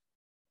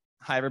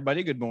Hi,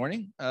 everybody. Good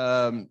morning.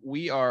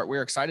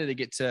 We're excited to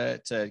get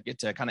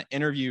to kind of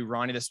interview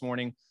Ronnie this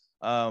morning.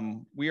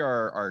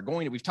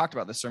 We've talked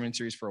about this sermon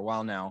series for a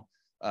while now,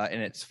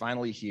 and it's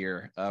finally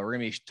here. We're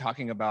going to be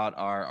talking about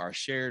our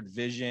shared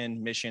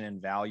vision, mission,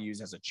 and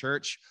values as a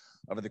church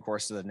over the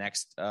course of the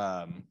next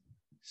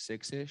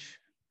 6-ish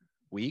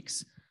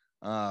weeks.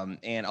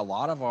 And a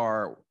lot of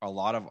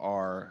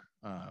our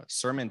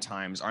sermon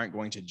times aren't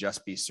going to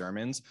just be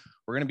sermons.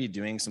 We're going to be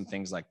doing some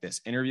things like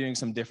this, interviewing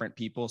some different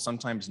people,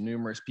 sometimes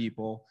numerous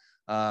people,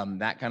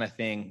 that kind of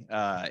thing.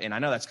 And I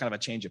know that's kind of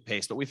a change of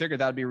pace, but we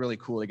figured that would be really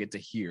cool to get to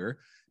hear.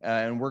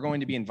 And we're going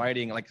to be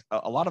inviting, like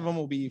a lot of them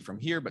will be from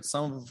here, but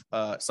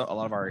a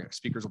lot of our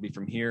speakers will be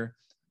from here,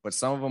 but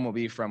some of them will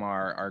be from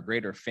our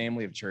greater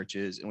family of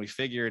churches. And we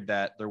figured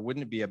that there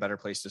wouldn't be a better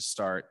place to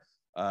start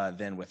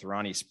than with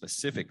Ronnie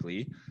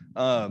specifically.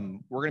 We're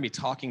going to be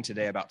talking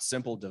today about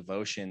simple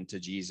devotion to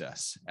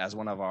Jesus as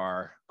one of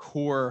our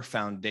core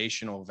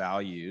foundational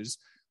values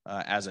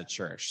as a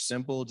church,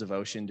 simple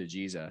devotion to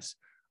Jesus.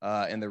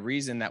 And the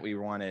reason that we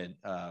wanted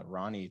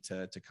Ronnie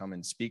to come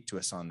and speak to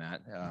us on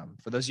that,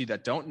 for those of you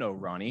that don't know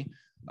Ronnie,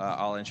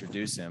 I'll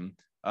introduce him.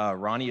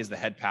 Ronnie is the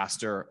head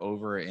pastor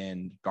over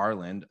in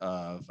Garland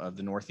of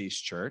the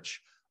Northeast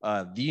Church.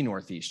 The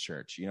Northeast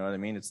Church, you know what I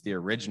mean? It's the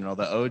original,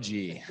 the OG,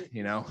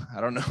 you know, I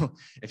don't know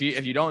if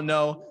you don't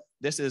know,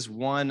 this is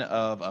one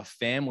of a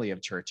family of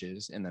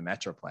churches in the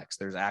Metroplex.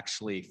 There's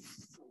actually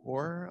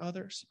four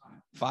others.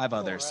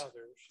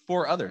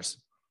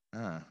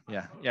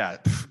 Yeah.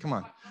 Come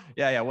on.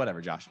 Yeah.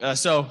 Whatever, Josh.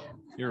 So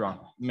you're wrong.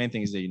 The main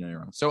thing is that you know you're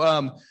wrong.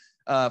 So,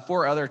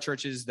 4 other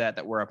churches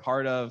that we're a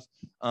part of,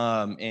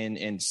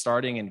 and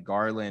starting in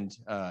Garland,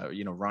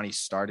 Ronnie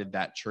started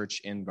that church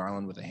in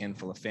Garland with a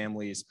handful of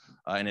families,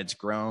 and it's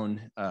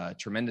grown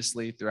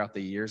tremendously throughout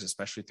the years,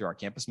 especially through our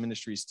campus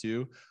ministries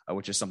too,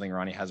 which is something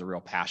Ronnie has a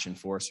real passion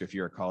for. So if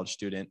you're a college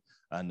student,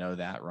 know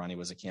that Ronnie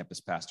was a campus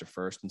pastor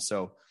first. And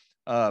so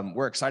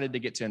we're excited to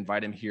get to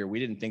invite him here. We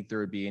didn't think there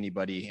would be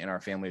anybody in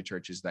our family of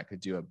churches that could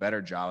do a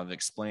better job of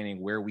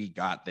explaining where we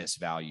got this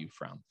value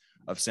from,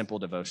 of simple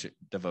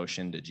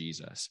devotion to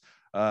Jesus.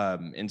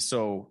 And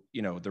so,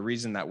 the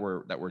reason that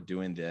we're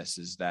doing this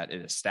is that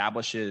it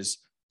establishes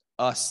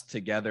us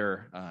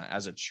together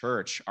as a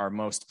church, our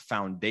most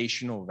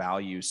foundational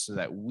values, so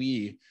that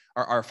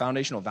our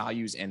foundational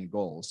values and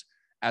goals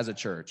as a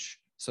church,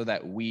 so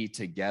that we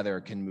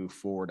together can move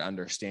forward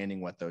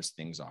understanding what those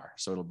things are.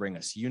 So it'll bring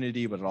us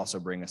unity, but it'll also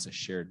bring us a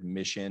shared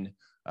mission,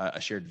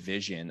 a shared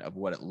vision of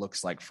what it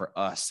looks like for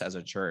us as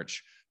a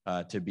church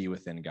to be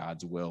within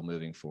God's will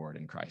moving forward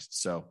in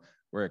Christ. So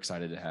we're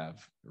excited to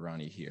have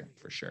Ronnie here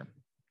for sure.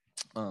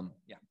 Yeah.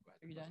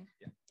 Are you done?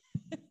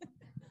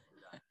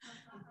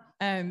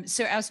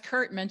 So as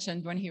Kurt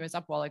mentioned when he was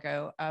up a while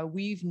ago,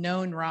 we've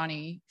known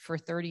Ronnie for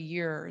 30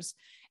 years,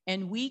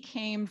 and we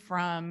came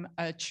from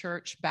a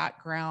church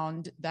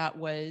background that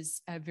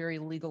was very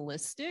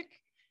legalistic,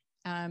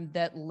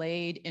 that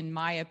laid, in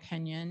my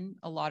opinion,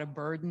 a lot of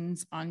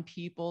burdens on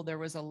people. There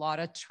was a lot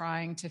of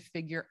trying to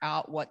figure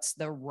out what's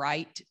the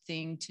right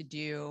thing to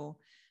do.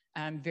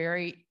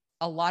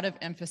 A lot of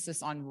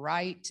emphasis on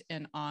right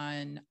and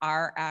on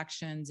our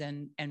actions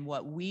and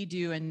what we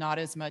do, and not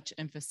as much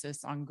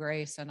emphasis on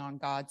grace and on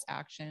God's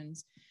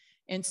actions.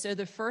 And so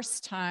the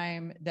first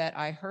time that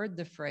I heard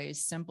the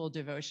phrase simple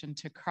devotion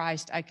to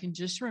Christ, I can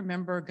just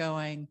remember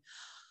going,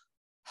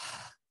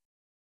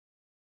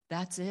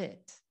 that's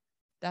it.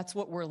 That's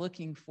what we're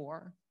looking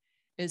for,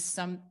 is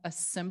a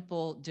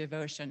simple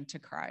devotion to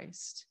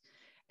Christ.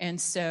 And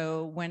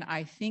so when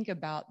I think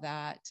about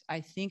that,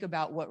 I think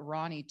about what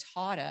Ronnie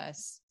taught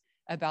us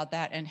about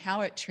that and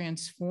how it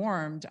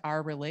transformed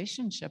our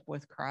relationship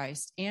with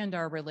Christ and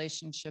our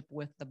relationship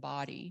with the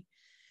body.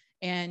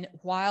 And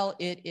while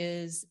it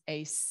is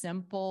a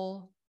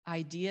simple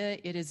idea,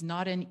 it is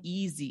not an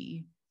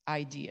easy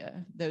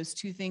idea. Those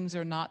two things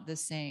are not the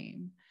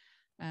same.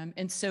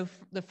 And so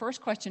the first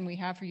question we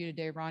have for you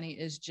today, Ronnie,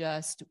 is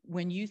just,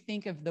 when you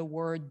think of the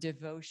word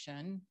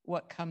devotion,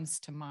 what comes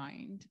to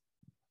mind?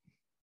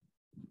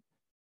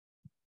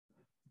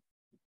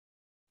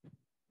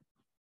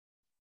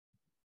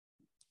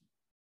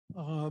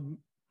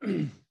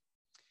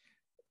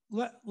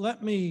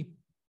 Let me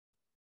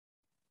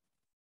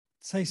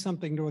say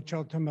something to what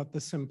y'all talking about,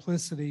 the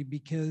simplicity,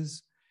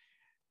 because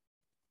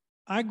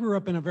I grew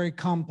up in a very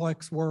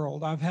complex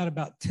world. I've had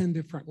about 10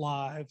 different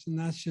lives, and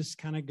that's just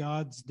kind of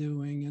God's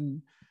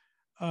doing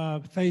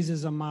and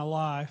phases of my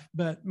life.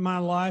 But my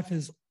life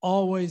has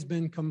always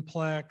been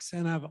complex,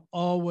 and I've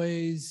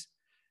always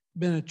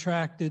been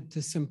attracted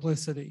to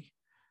simplicity.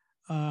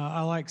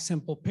 I like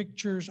simple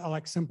pictures. I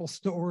like simple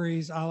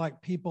stories. I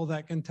like people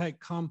that can take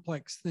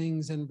complex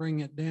things and bring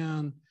it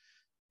down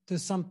to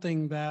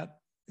something that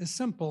is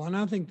simple. And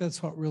I think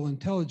that's what real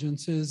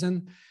intelligence is.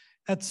 And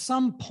at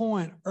some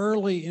point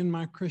early in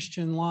my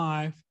Christian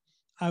life,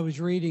 I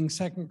was reading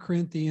 2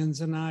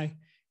 Corinthians, and I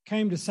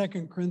came to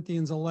 2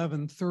 Corinthians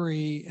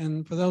 11:3.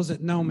 And for those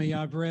that know me,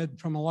 I've read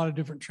from a lot of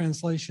different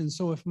translations.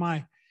 So if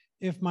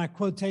my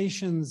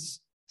quotations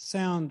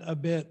sound a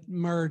bit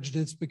merged,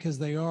 it's because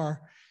they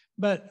are.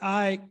 But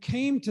I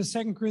came to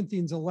 2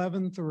 Corinthians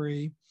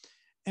 11:3,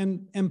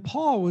 and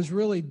Paul was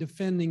really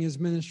defending his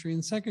ministry.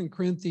 And 2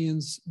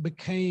 Corinthians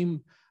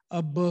became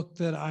a book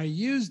that I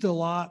used a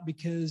lot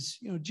because,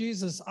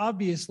 Jesus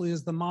obviously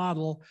is the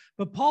model,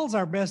 but Paul's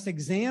our best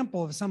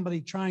example of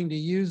somebody trying to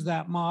use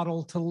that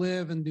model to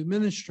live and do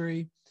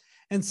ministry.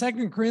 And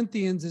 2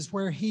 Corinthians is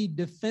where he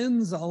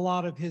defends a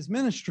lot of his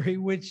ministry,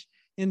 which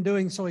in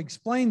doing so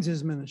explains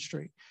his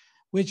ministry,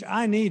 which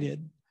I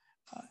needed.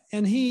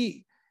 And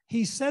he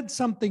said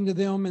something to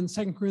them in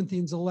 2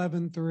 Corinthians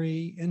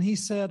 11:3, and he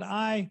said,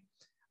 I'm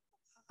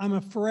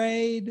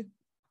afraid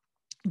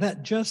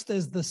that just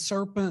as the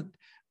serpent,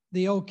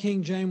 the old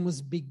King James,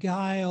 was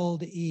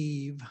beguiled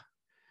Eve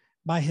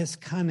by his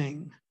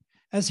cunning,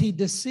 as he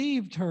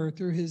deceived her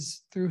through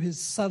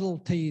his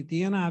subtlety,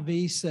 the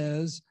NIV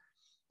says,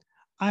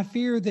 I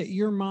fear that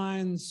your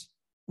minds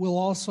will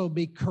also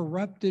be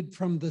corrupted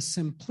from the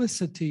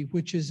simplicity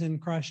which is in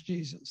Christ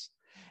Jesus.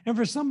 And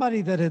for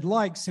somebody that had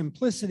liked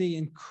simplicity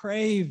and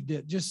craved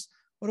it, just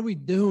what are we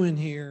doing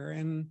here?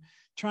 And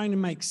trying to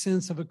make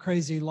sense of a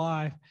crazy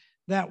life,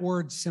 that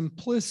word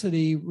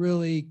simplicity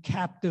really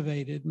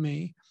captivated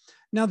me.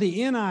 Now, the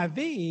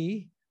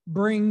NIV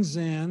brings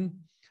in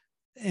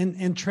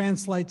and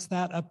translates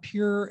that a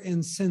pure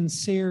and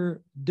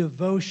sincere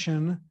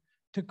devotion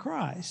to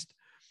Christ.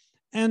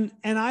 And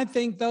I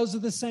think those are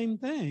the same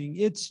thing.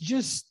 It's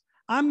just,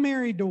 I'm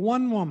married to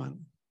one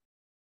woman.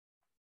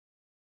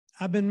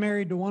 I've been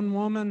married to one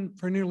woman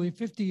for nearly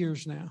 50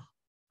 years now.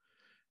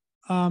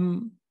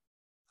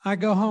 I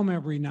go home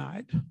every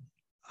night.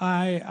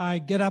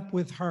 I get up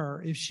with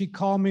her. If she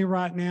called me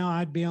right now,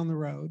 I'd be on the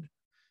road.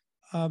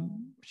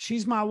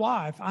 She's my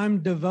wife.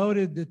 I'm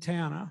devoted to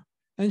Tana,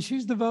 and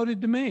she's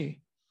devoted to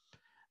me.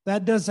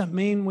 That doesn't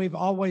mean we've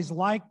always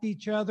liked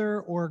each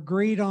other or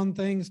agreed on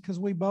things, because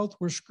we both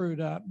were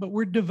screwed up, but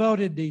we're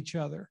devoted to each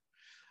other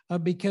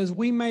because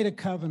we made a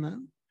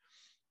covenant.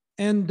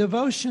 And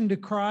devotion to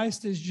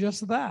Christ is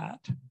just that.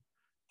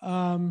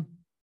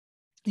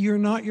 You're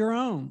not your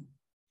own.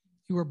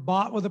 You were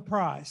bought with a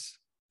price.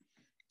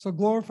 So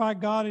glorify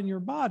God in your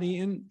body.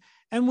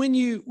 And when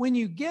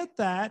you get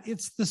that,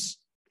 it's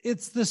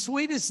the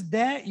sweetest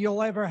debt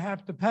you'll ever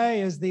have to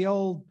pay, as the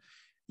old,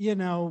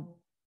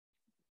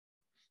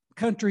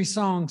 country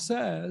song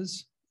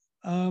says,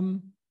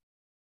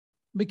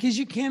 because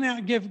you can't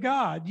outgive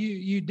God.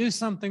 You do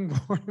something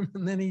for him,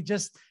 and then he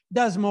just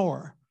does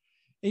more.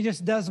 He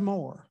just does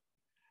more.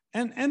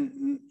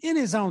 And in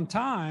his own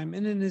time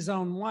and in his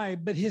own way,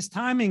 but his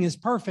timing is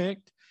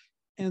perfect.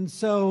 And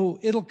so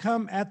it'll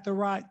come at the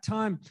right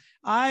time.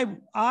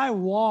 I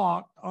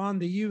walked on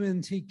the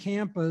UNT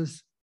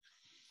campus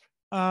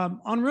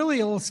on really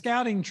a little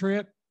scouting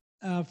trip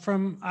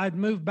I'd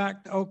moved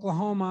back to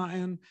Oklahoma,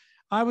 and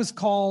I was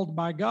called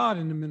by God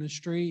into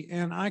ministry,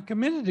 and I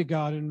committed to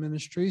God in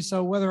ministry.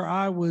 So whether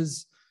I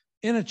was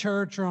in a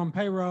church or on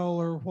payroll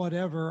or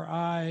whatever,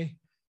 I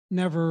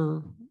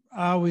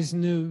always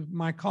knew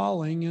my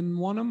calling. And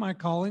one of my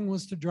calling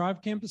was to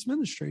drive campus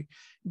ministry.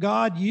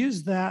 God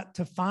used that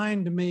to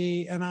find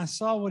me, and I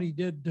saw what he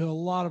did to a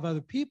lot of other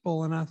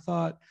people. And I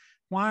thought,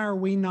 why are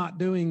we not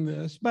doing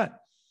this? But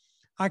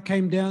I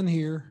came down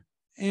here,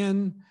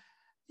 and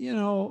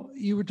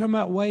you were talking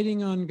about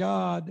waiting on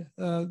God.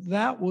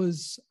 That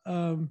was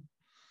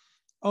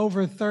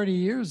over 30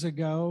 years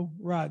ago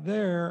right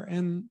there.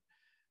 And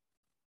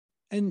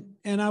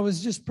I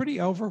was just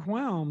pretty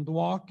overwhelmed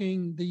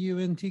walking the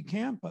UNT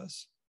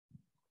campus.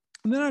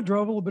 And then I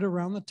drove a little bit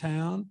around the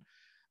town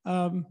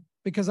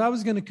because I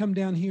was going to come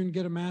down here and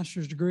get a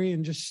master's degree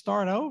and just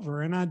start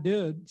over. And I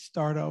did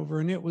start over,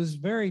 and it was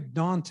very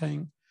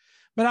daunting.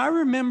 But I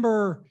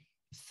remember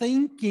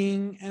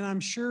thinking, and I'm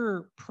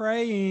sure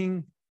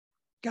praying,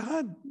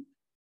 God,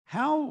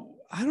 how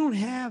I don't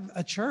have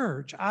a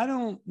church. I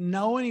don't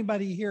know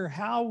anybody here.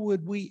 How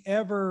would we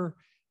ever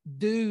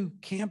do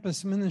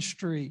campus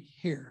ministry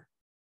here?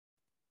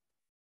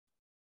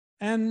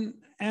 And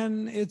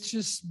it's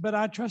just, but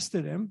I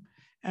trusted him.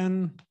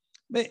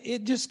 But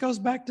it just goes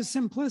back to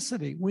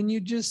simplicity. When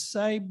you just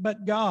say,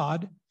 but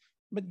God,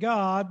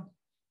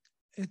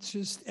 it's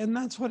just, and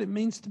that's what it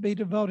means to be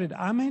devoted.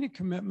 I made a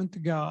commitment to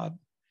God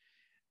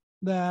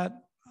that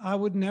I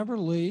would never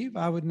leave.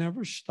 I would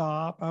never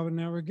stop. I would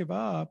never give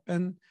up.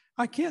 And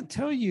I can't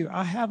tell you,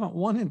 I haven't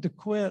wanted to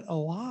quit a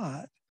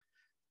lot,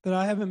 that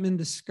I haven't been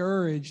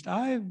discouraged.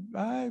 I've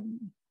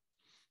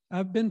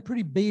been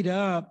pretty beat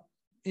up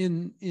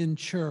in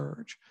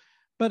church.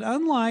 But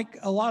unlike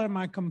a lot of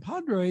my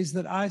compadres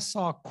that I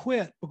saw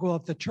quit because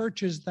if the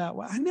church is that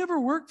way, I never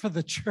worked for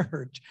the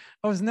church.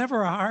 I was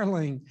never a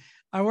hireling.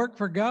 I worked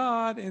for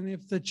God. And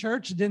if the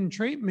church didn't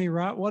treat me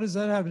right, what does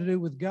that have to do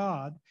with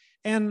God?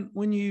 And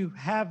when you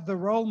have the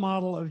role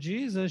model of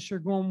Jesus, you're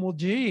going, well,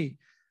 gee,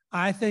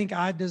 I think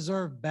I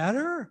deserve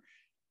better.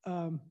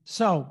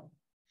 So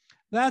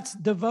that's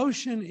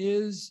devotion.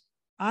 Is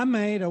I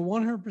made a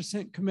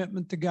 100%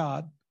 commitment to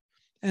God,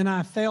 and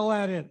I fail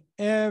at it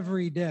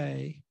every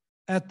day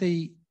at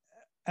the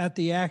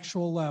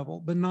actual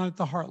level, but not at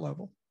the heart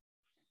level.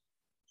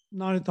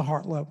 not at the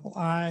heart level.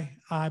 I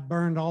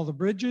burned all the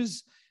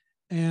bridges,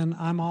 and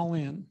I'm all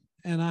in.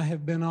 And I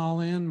have been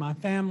all in. My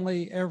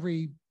family,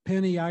 every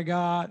penny I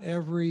got,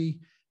 every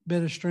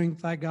bit of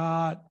strength I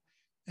got,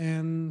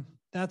 and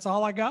that's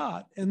all I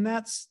got. And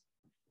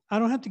I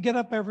don't have to get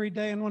up every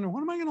day and wonder,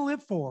 what am I going to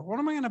live for? What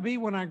am I going to be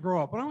when I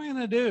grow up? What am I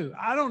going to do?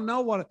 I don't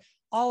know what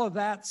all of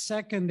that's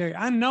secondary.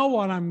 I know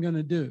what I'm going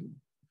to do.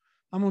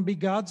 I'm going to be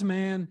God's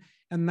man,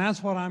 and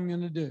that's what I'm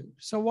going to do.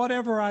 So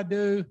whatever I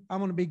do, I'm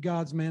going to be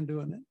God's man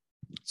doing it.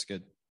 That's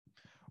good.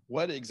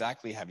 What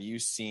exactly have you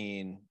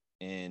seen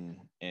in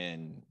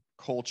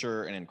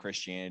culture and in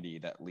Christianity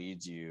that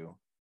leads you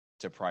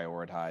to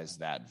prioritize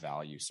that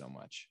value so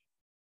much?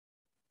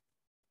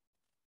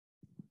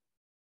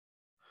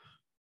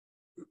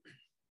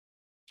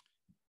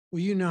 Well,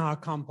 you know how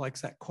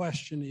complex that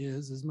question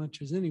is as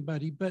much as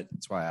anybody, but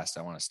that's why I asked.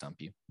 I want to stump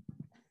you.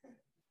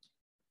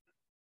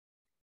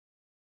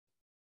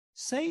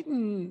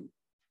 Satan,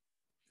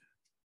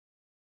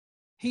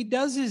 he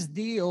does his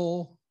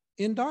deal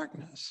in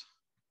darkness.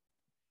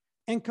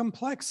 And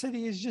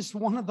complexity is just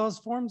one of those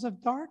forms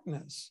of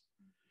darkness.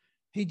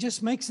 He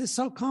just makes it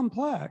so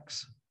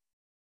complex.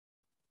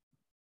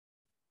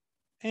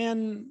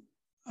 And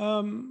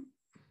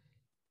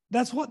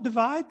that's what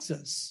divides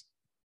us.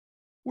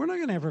 We're not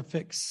going to ever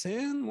fix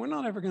sin. We're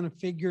not ever going to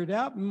figure it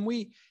out.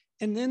 And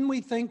then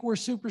we think we're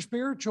super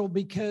spiritual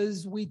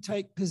because we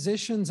take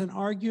positions and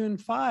argue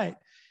and fight.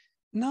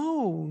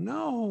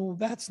 No,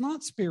 that's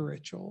not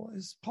spiritual.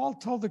 As Paul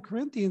told the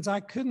Corinthians, I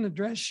couldn't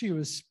address you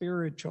as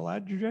spiritual.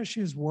 I'd address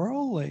you as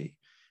worldly.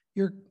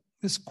 You're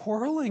this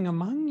quarreling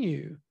among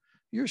you.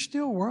 You're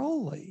still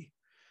worldly.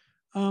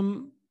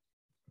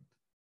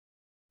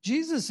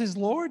 Jesus is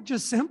Lord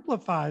just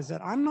simplifies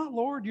it. I'm not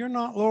Lord. You're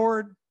not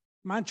Lord.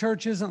 My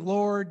church isn't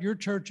Lord. Your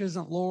church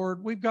isn't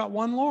Lord. We've got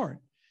one Lord,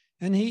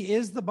 and he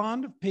is the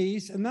bond of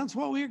peace, and that's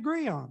what we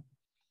agree on.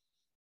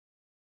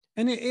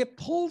 And it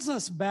pulls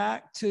us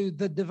back to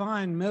the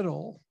divine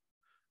middle,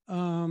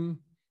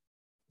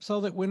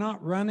 so that we're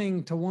not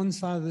running to one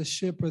side of the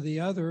ship or the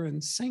other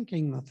and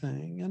sinking the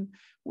thing. And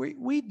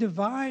we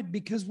divide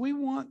because we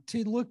want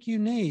to look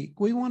unique.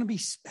 We want to be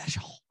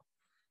special.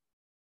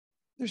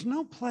 There's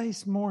no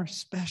place more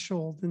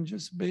special than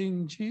just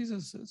being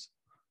Jesus's.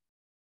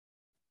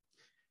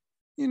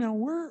 You know,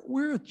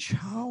 we're a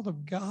child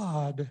of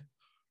God.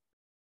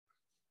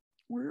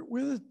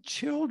 We're the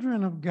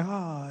children of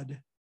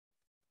God.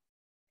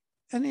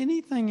 And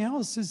anything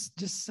else is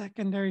just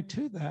secondary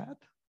to that.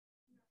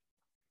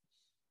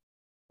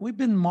 We've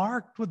been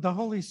marked with the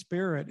Holy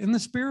Spirit. In the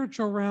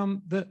spiritual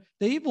realm, the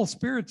evil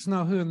spirits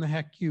know who in the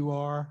heck you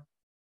are.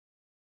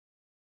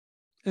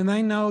 And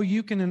they know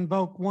you can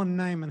invoke one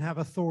name and have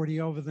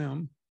authority over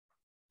them.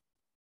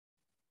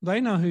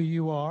 They know who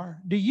you are.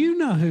 Do you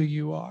know who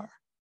you are?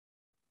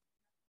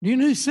 Do you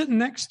know who's sitting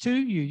next to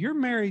you? You're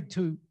married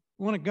to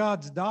one of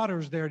God's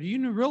daughters there. Do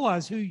you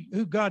realize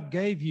who God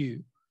gave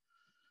you?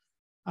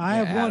 I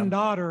have one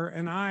daughter,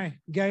 and I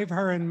gave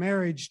her in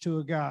marriage to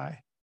a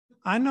guy.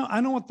 I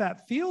know what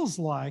that feels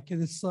like.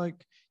 And it's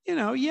like,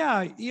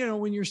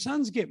 when your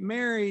sons get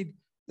married,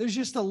 there's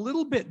just a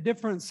little bit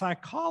different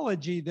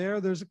psychology there.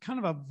 There's a kind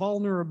of a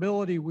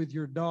vulnerability with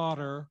your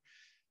daughter.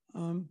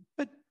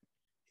 But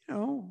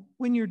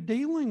when you're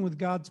dealing with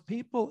God's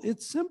people,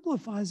 it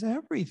simplifies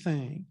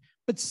everything.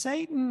 But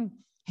Satan,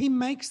 he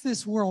makes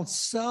this world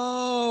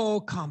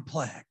so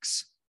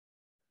complex.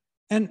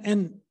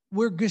 And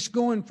we're just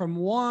going from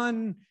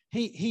one,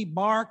 he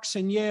barks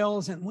and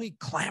yells, and we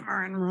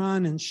clamor and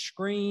run and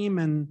scream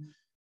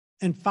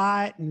and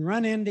fight and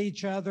run into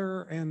each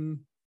other. And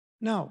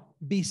no,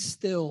 be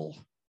still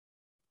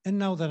and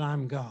know that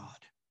I'm God.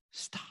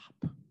 Stop.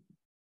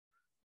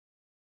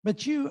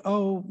 But you,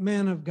 oh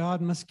man of God,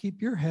 must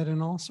keep your head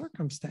in all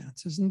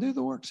circumstances and do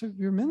the works of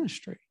your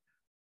ministry.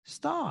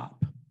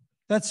 Stop.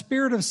 That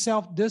spirit of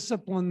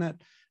self-discipline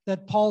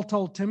that Paul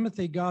told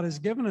Timothy God has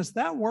given us,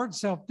 that word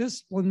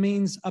self-discipline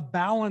means a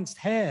balanced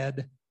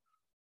head.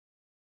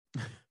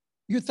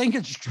 You're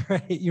thinking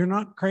straight. You're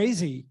not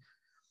crazy.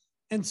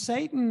 And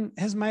Satan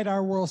has made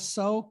our world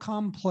so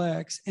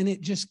complex, and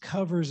it just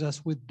covers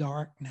us with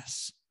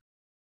darkness.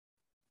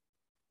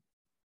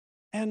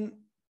 And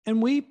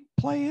we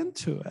play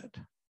into it.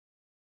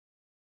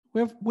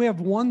 We have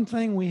one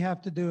thing we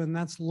have to do, and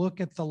that's look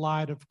at the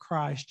light of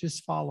Christ.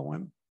 Just follow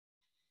him.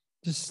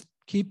 Just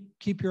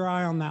keep your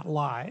eye on that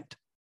light.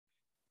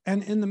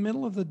 And in the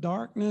middle of the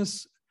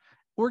darkness,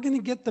 we're going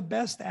to get the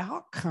best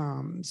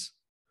outcomes.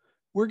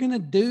 We're going to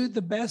do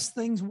the best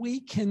things we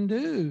can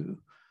do,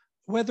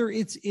 whether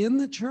it's in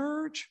the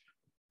church,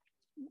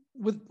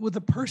 with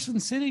the person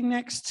sitting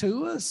next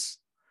to us,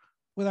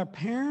 with our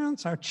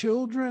parents, our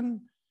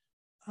children,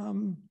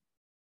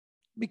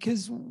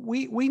 because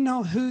we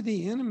know who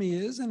the enemy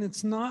is, and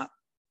it's not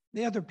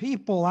the other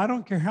people. I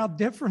don't care how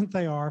different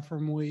they are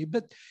from we,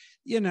 but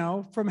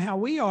from how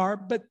we are,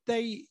 but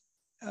they,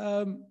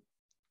 So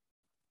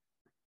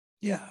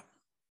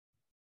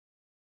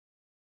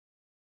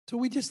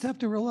we just have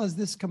to realize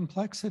this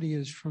complexity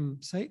is from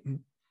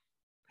Satan.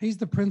 He's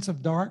the prince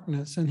of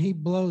darkness, and he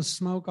blows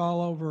smoke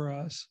all over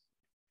us.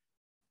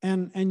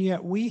 And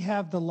yet we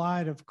have the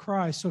light of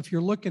Christ. So if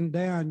you're looking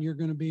down, you're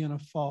going to be in a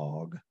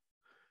fog.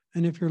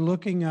 And if you're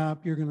looking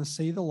up, you're going to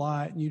see the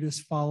light, and you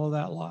just follow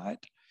that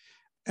light.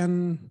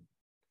 And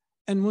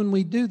when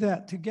we do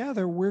that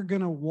together, we're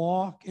going to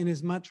walk in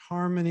as much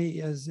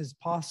harmony as is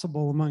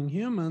possible among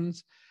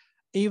humans,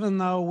 even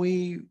though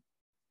we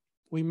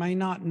may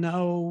not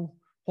know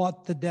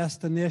what the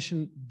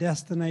destination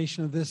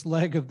of this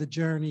leg of the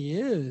journey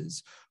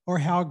is, or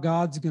how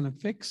God's going to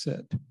fix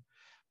it.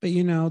 But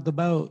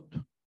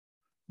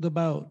the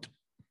boat,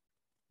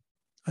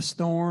 a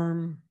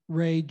storm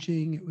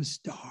raging, it was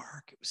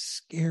dark, it was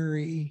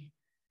scary,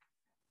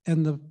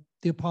 and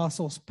the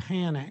apostles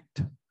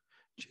panicked.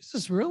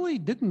 Jesus really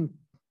didn't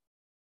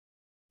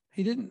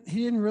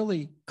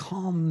really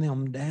calm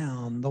them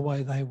down the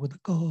way they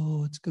would go,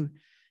 oh, it's good.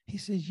 He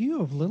says, you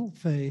have little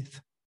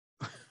faith.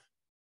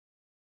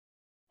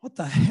 What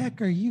the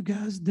heck are you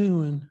guys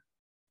doing?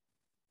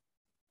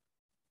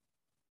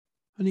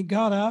 And he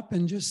got up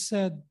and just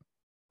said,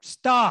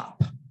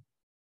 stop.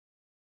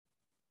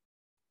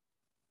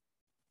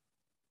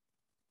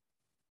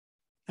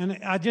 And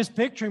I just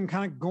picture him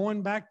kind of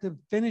going back to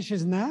finish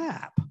his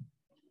nap.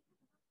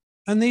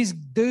 And these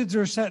dudes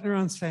are sitting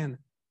around saying,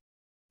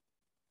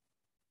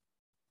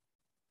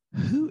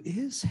 who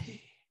is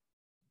he?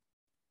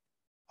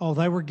 Oh,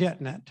 they were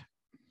getting it.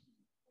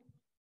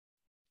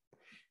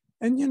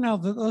 And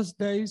those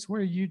days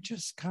where you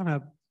just kind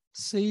of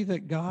see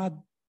that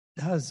God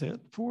does it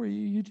for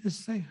you, you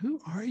just say, who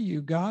are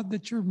you, God,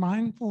 that you're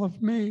mindful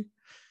of me?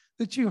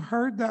 That you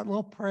heard that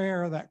little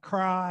prayer, that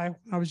cry.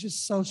 I was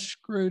just so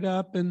screwed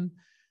up, and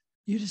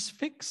you just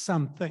fixed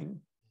something.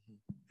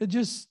 It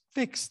just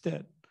fixed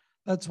it.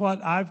 That's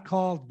what I've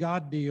called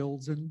God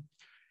deals. And,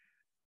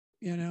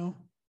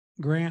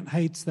 Grant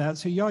hates that.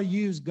 So y'all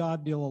use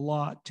God deal a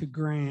lot to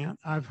Grant.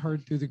 I've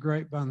heard through the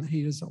grapevine that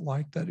he doesn't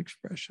like that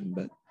expression,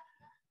 but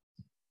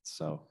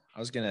so. I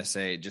was going to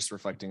say, just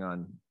reflecting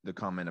on the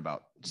comment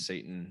about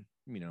Satan,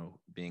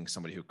 being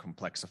somebody who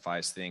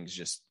complexifies things,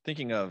 just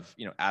thinking of,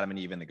 Adam and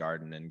Eve in the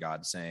garden and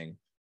God saying,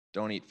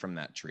 don't eat from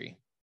that tree.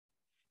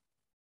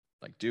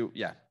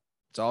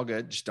 It's all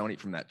good. Just don't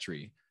eat from that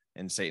tree.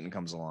 And Satan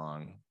comes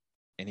along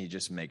and he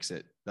just makes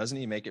it, doesn't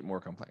he make it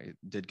more complex?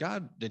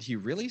 Did he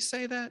really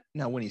say that?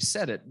 Now, when he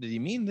said it, did he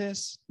mean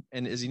this?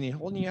 And isn't he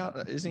holding you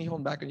out? Isn't he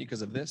holding back on you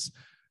because of this?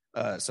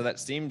 So that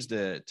seems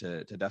to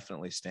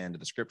definitely stand to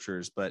the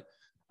scriptures, but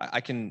I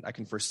can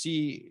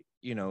foresee,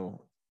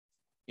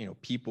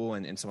 people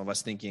and some of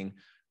us thinking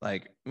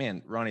like,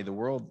 man, Ronnie, the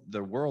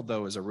world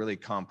though is a really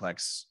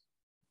complex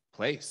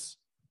place.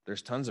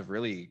 There's tons of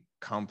really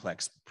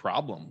complex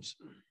problems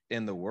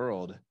in the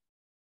world.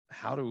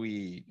 How do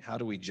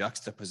we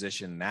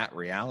juxtaposition that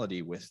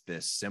reality with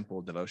this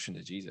simple devotion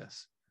to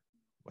Jesus?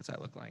 What's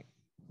that look like?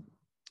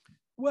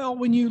 Well,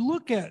 when you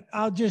look at,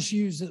 I'll just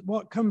use it.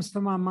 What comes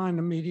to my mind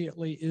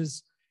immediately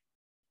is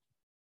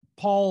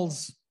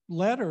Paul's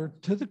letter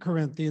to the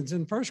Corinthians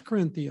in 1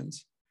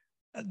 Corinthians.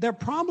 Their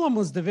problem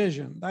was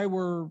division.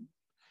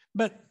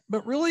 But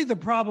really the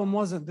problem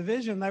wasn't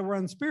division. They were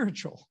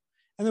unspiritual.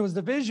 And there was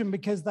division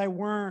because they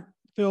weren't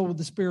filled with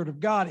the Spirit of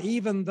God,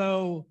 even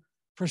though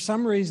for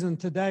some reason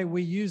today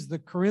we use the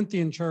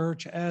Corinthian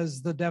church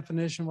as the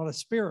definition of what a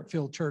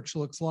Spirit-filled church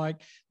looks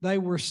like. They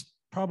were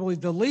probably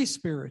the least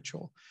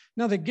spiritual.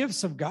 Now, the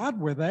gifts of God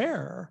were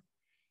there,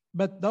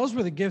 but those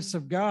were the gifts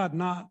of God,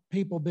 not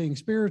people being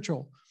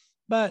spiritual.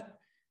 But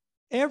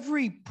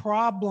every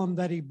problem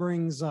that he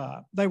brings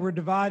up, they were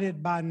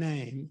divided by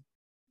name.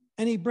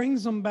 And he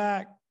brings them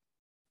back,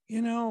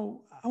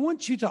 I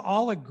want you to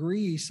all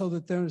agree so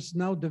that there's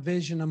no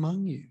division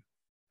among you.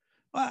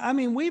 I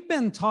mean, we've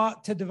been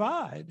taught to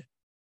divide.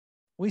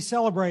 We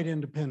celebrate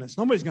independence.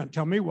 Nobody's going to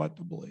tell me what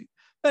to believe.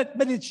 But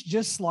it's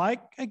just like,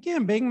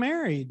 again, being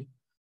married.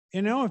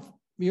 If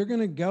you're going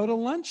to go to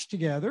lunch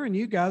together and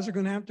you guys are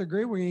going to have to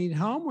agree, we're going to eat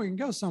home, we're going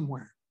to go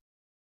somewhere.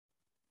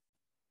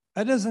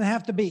 That doesn't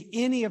have to be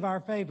any of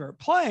our favorite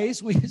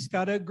place. We just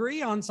got to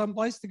agree on some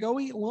place to go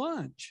eat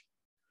lunch.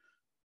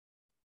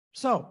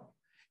 So,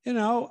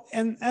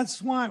 and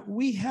that's why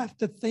we have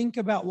to think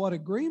about what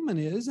agreement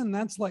is, and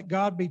that's let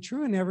God be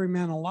true and every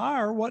man a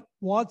liar.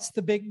 What's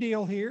the big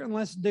deal here? And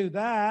let's do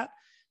that.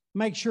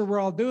 Make sure we're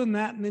all doing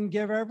that, and then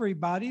give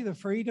everybody the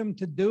freedom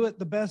to do it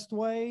the best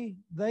way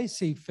they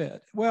see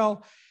fit.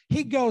 Well,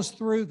 he goes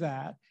through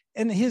that,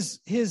 and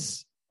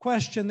his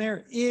question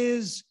there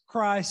is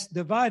Christ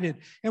divided.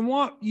 And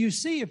what you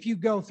see if you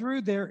go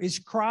through there is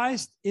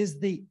Christ is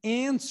the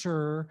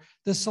answer,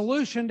 the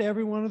solution to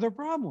every one of their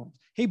problems.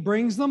 He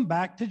brings them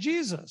back to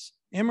Jesus.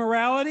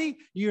 Immorality,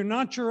 you're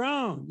not your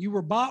own. You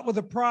were bought with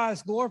a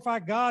price. Glorify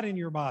God in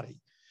your body.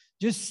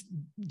 Just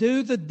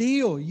do the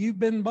deal. You've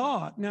been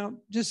bought. Now,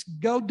 just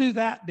go do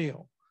that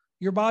deal.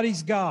 Your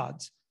body's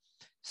God's.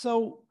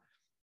 So,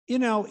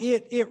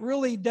 it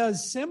really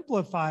does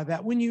simplify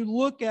that. When you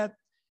look at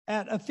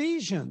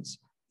Ephesians,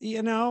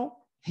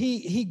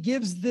 he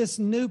gives this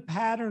new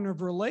pattern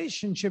of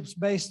relationships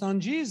based on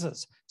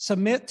Jesus.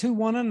 Submit to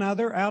one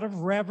another out of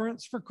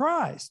reverence for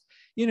Christ.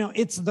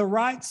 It's the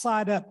right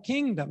side up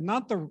kingdom,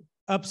 not the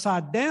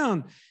upside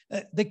down.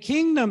 The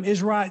kingdom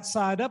is right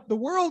side up. The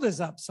world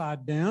is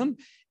upside down,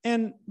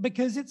 and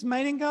because it's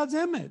made in God's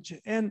image.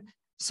 And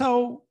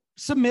so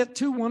submit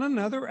to one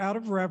another out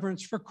of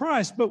reverence for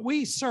Christ. But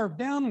we serve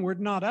downward,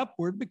 not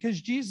upward,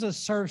 because Jesus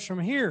serves from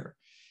here.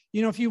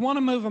 If you want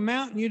to move a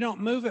mountain, you don't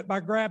move it by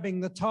grabbing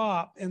the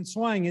top and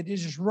swaying it. It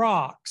just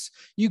rocks.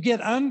 You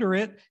get under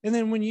it, and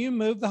then when you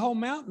move, the whole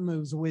mountain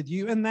moves with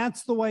you. And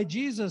that's the way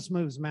Jesus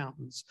moves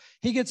mountains.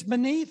 He gets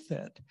beneath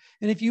it.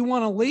 And if you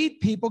want to lead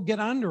people, get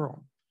under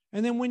them.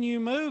 And then when you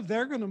move,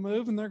 they're going to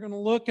move, and they're going to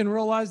look and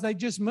realize they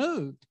just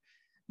moved.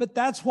 But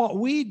that's what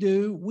we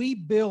do. We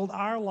build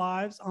our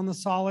lives on the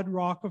solid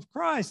rock of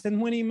Christ.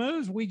 And when he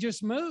moves, we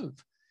just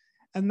move.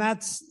 And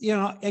that's,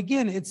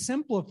 again, it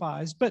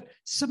simplifies, but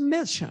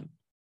submission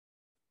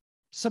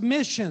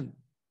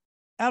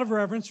out of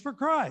reverence for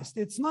Christ.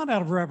 It's not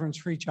out of reverence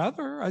for each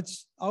other.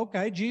 It's,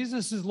 okay,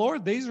 Jesus is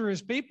Lord. These are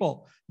his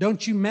people.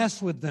 Don't you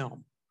mess with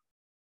them.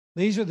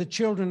 These are the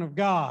children of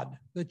God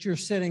that you're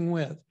sitting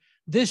with.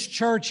 This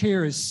church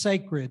here is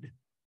sacred.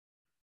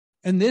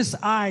 And this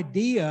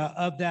idea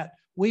of that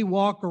we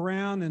walk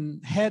around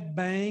and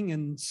headbang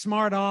and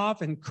smart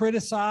off and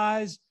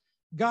criticize,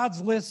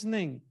 God's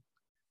listening.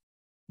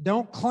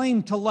 Don't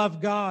claim to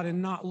love God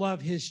and not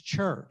love his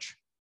church.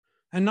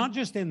 And not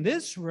just in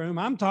this room,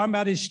 I'm talking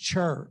about his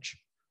church.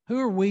 Who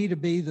are we to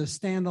be the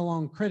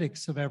standalone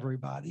critics of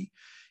everybody?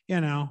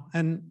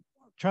 And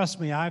trust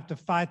me, I have to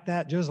fight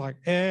that just like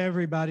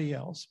everybody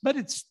else. But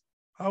it's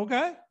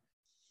okay.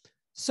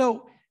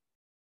 So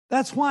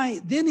that's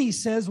why then he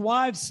says,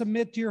 wives,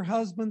 submit to your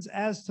husbands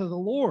as to the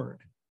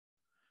Lord.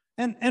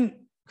 And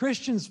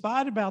Christians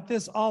fight about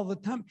this all the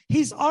time.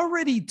 He's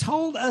already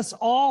told us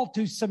all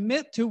to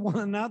submit to one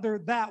another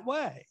that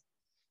way.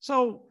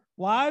 So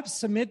wives,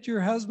 submit to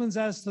your husbands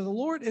as to the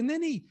Lord. And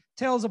then he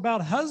tells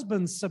about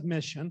husbands'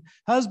 submission.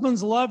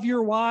 Husbands, love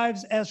your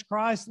wives as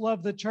Christ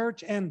loved the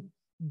church and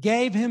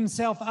gave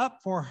himself up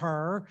for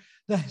her.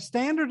 The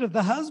standard of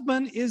the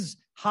husband is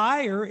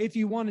higher, if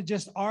you want to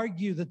just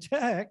argue the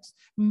text,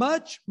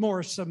 much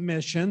more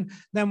submission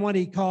than what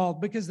he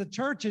called, because the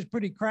church is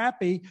pretty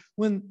crappy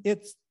when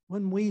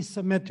we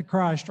submit to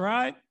Christ,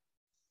 right?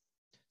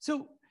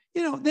 So,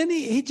 then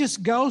he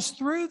just goes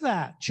through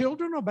that.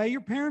 Children, obey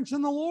your parents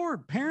in the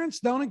Lord. Parents,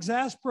 don't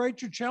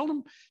exasperate your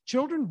children.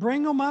 Children,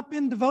 bring them up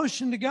in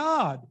devotion to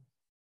God.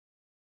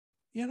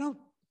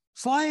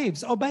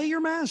 Slaves, obey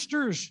your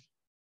masters.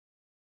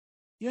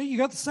 You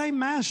got the same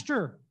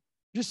master.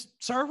 Just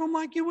serve them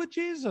like you would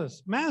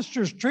Jesus.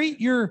 Masters, treat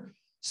your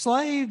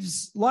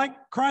slaves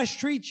like Christ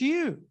treats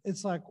you.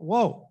 It's like,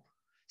 whoa.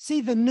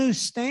 See, the new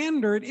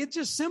standard, it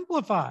just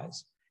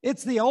simplifies.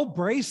 It's the old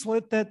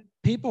bracelet that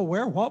people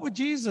wear. What would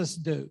Jesus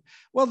do?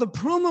 Well, the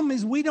problem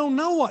is we don't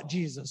know what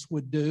Jesus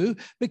would do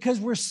because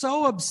we're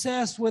so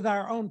obsessed with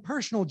our own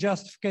personal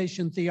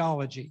justification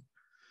theology.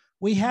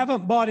 We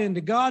haven't bought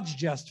into God's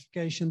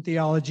justification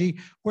theology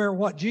where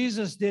what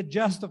Jesus did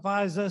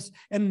justifies us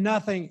and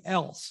nothing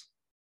else.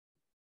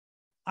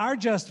 Our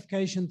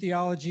justification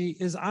theology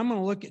is I'm going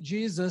to look at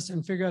Jesus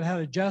and figure out how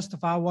to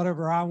justify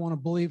whatever I want to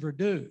believe or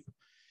do.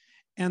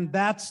 And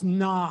that's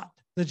not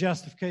the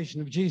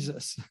justification of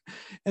Jesus.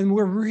 And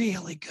we're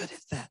really good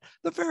at that.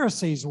 The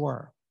Pharisees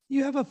were.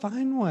 You have a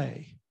fine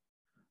way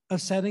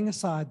of setting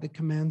aside the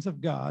commands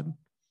of God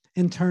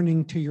and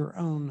turning to your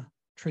own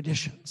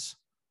traditions.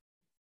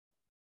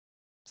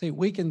 See,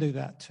 we can do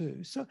that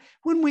too. So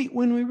when we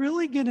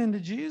really get into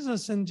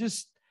Jesus and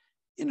just,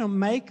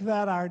 make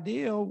that our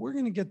deal, we're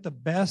going to get the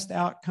best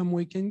outcome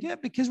we can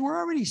get because we're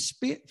already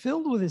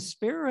filled with his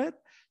Spirit.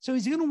 So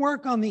he's going to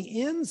work on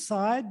the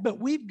inside, but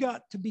we've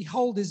got to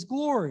behold his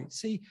glory.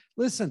 See,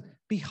 listen,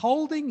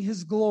 beholding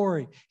his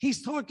glory.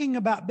 He's talking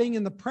about being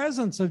in the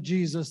presence of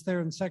Jesus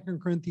there in 2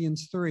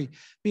 Corinthians 3.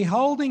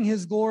 Beholding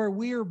his glory,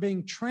 we are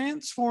being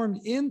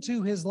transformed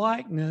into his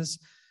likeness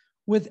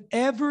with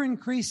ever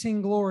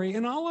increasing glory.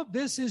 And all of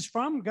this is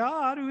from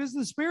God, who is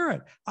the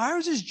Spirit.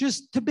 Ours is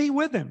just to be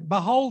with him,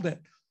 behold it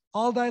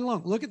all day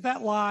long. Look at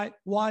that light,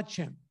 watch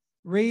him,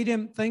 read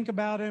him, think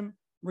about him,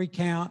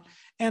 recount.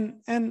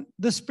 And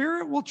the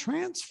Spirit will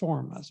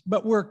transform us.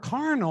 But we're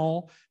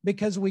carnal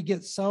because we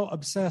get so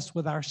obsessed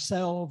with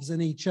ourselves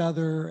and each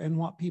other and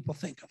what people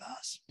think of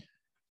us.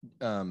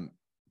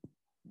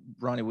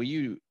 Ronnie, will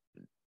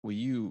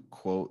you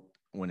quote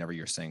whenever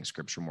you're saying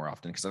scripture more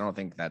often? Because I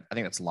think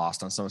that's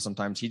lost on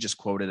sometimes. He just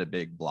quoted a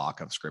big block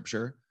of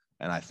scripture.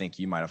 And I think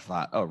you might have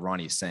thought, oh,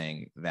 Ronnie's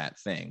saying that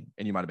thing.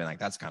 And you might have been like,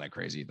 that's kind of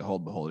crazy. The whole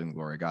beholding the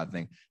glory of God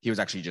thing. He was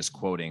actually just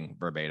quoting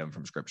verbatim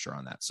from scripture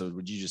on that. So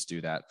would you just do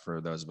that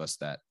for those of us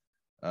that,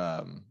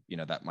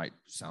 that might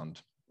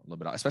sound a little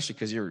bit odd, especially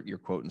because you're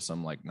quoting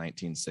some like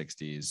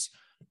 1960s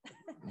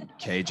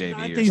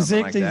KJV or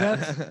something like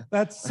that.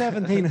 That's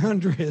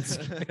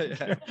 1700s.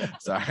 Yeah.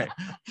 Sorry.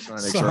 Just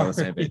want to make sure we're on the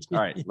same page. All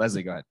right,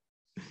 Leslie, go ahead.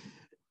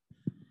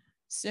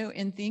 So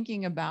in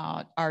thinking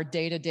about our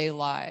day-to-day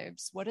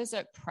lives, what does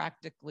it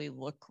practically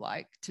look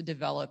like to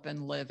develop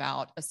and live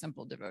out a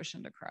simple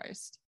devotion to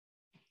Christ?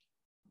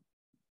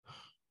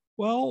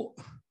 Well,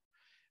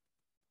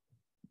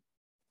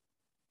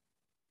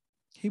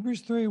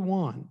 Hebrews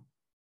 3:1.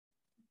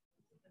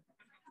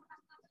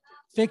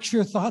 Fix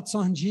your thoughts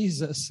on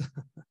Jesus.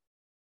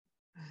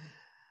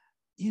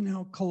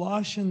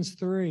 Colossians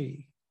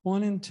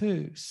 3:1 and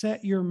 2.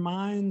 Set your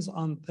minds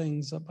on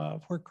things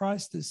above, where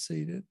Christ is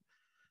seated.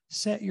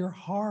 Set your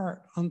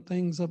heart on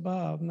things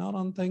above, not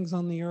on things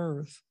on the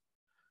earth.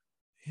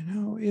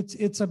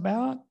 It's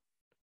about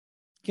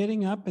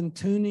getting up and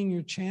tuning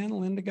your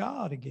channel into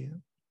God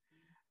again.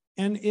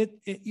 And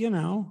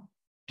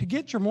to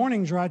get your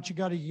mornings right, you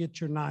got to get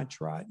your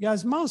nights right.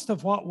 Guys, most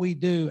of what we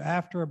do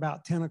after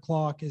about 10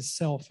 o'clock is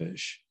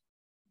selfish.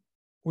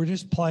 We're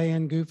just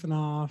playing, goofing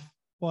off,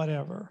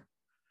 whatever.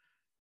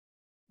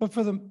 But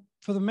for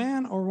the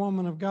man or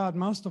woman of God,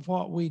 most of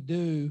what we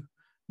do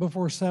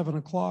before 7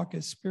 o'clock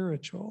is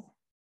spiritual.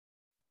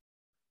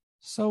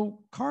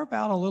 So carve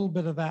out a little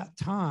bit of that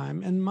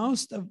time, and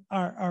most of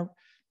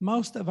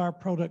our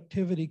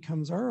productivity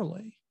comes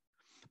early.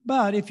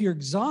 But if you're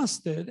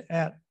exhausted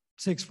at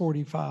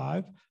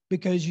 6:45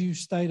 because you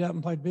stayed up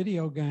and played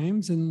video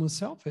games and was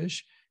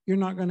selfish, you're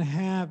not going to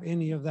have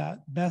any of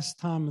that best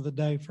time of the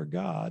day for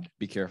God.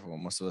 Be careful.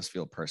 Most of us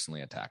feel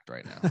personally attacked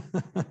right now.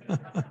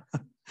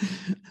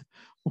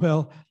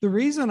 Well, the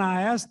reason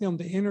I asked them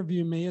to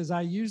interview me is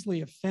I usually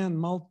offend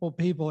multiple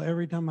people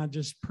every time I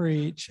just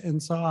preach.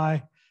 And so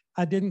I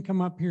didn't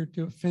come up here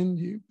to offend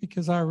you,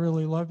 because I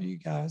really love you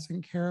guys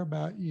and care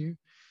about you.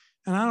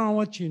 And I don't know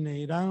what you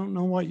need. I don't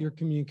know what your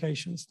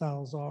communication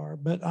styles are,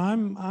 but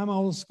I'm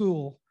old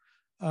school.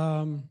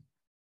 I'm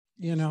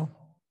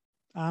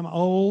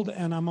old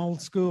and I'm old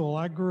school.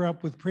 I grew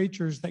up with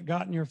preachers that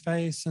got in your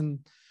face and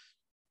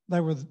they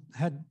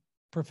had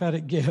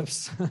prophetic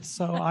gifts.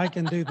 So I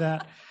can do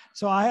that.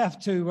 So I have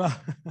to,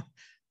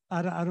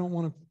 I don't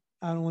want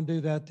to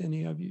do that to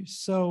any of you.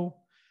 So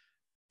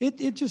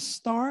it just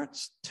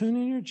starts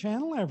tuning your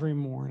channel every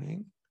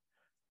morning.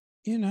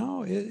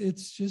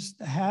 It's just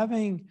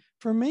having,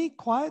 for me,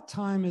 quiet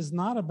time is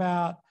not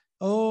about,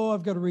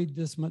 I've got to read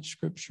this much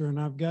scripture and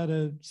I've got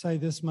to say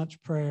this much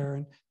prayer,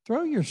 and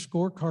throw your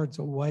scorecards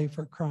away,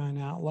 for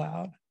crying out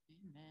loud.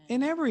 Amen.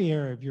 In every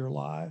area of your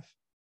life,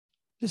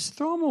 just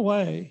throw them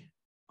away.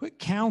 Quit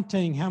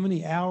counting how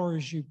many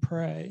hours you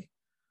pray.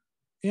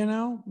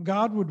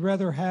 God would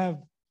rather have,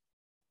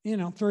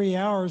 3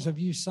 hours of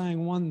you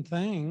saying one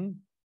thing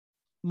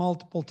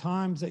multiple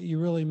times that you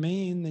really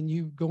mean than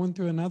you going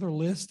through another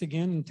list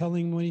again and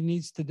telling him what he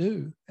needs to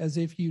do as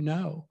if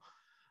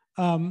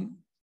and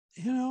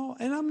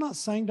I'm not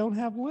saying don't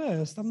have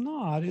lists. I'm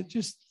not. It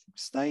just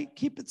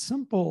keep it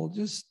simple.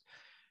 Just,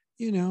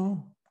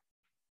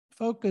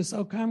 focus.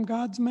 Okay, I'm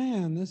God's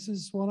man. This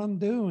is what I'm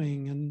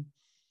doing. And,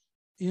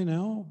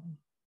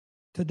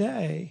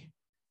 today.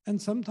 And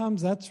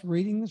sometimes that's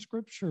reading the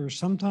scripture.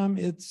 Sometimes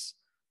it's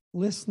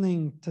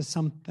listening to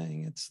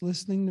something. It's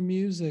listening to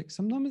music.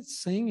 Sometimes it's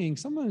singing.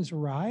 Sometimes it's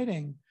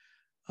writing.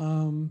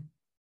 But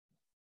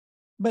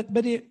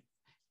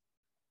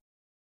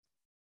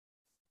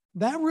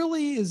that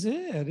really is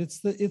it. It's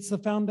the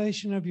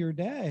foundation of your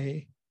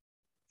day.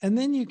 And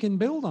then you can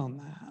build on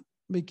that,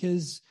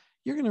 because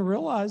you're going to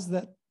realize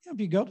that if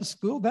you go to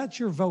school, that's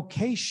your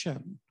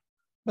vocation.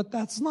 But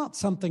that's not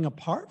something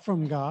apart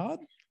from God.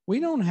 We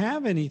don't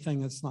have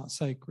anything that's not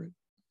sacred.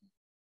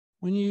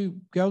 When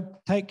you go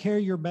take care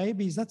of your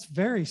babies, that's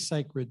very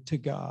sacred to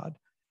God.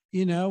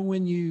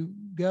 When you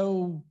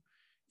go,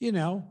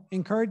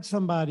 encourage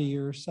somebody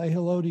or say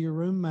hello to your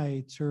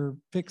roommates or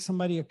fix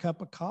somebody a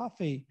cup of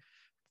coffee,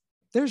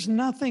 there's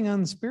nothing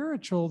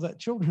unspiritual that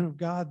children of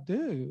God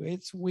do.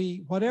 It's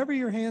whatever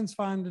your hands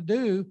find to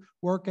do,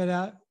 work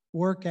at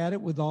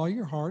it with all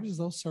your heart as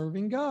though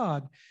serving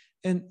God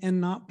and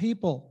not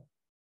people.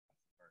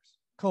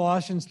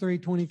 Colossians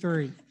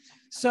 3:23.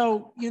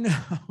 So,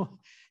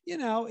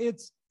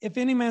 it's, if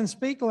any man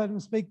speak, let him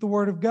speak the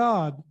word of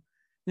God.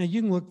 Now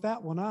you can look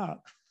that one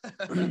up,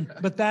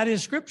 but that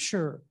is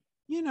scripture.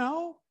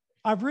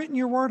 I've written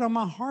your word on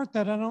my heart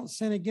that I don't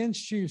sin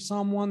against you.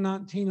 Psalm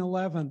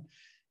 119:11.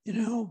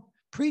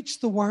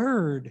 Preach the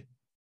word.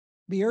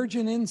 Be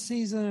urgent in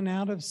season and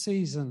out of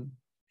season.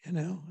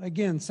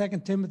 Again,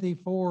 2 Timothy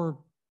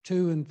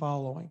 4:2 and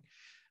following.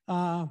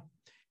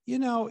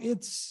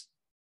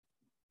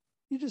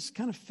 You just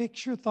kind of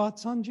fix your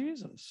thoughts on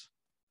Jesus.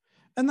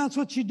 And that's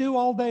what you do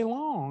all day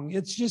long.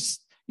 It's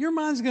just, your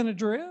mind's going to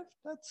drift.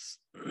 That's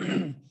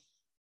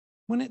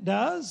when it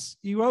does,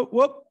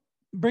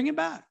 bring it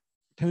back,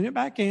 tune it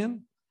back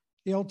in.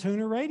 The old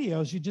tuner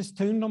radios, you just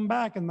tuned them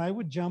back and they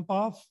would jump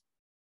off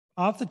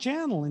the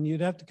channel and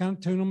you'd have to kind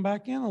of tune them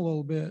back in a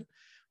little bit.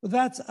 But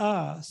that's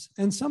us.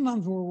 And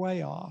sometimes we're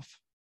way off.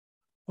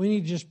 We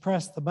need to just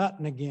press the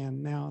button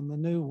again now on the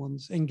new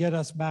ones and get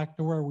us back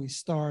to where we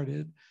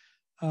started.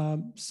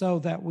 So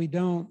that we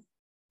don't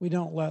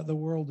let the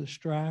world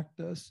distract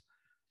us.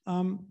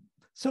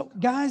 So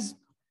guys,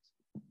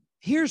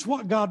 here's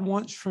what God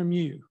wants from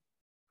you.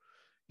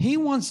 He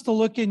wants to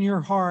look in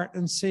your heart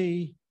and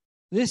see,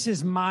 this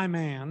is my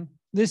man,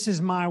 this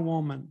is my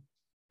woman.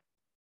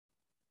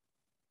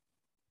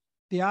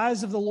 The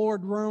eyes of the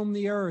Lord roam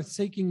the earth,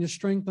 seeking to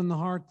strengthen the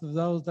hearts of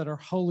those that are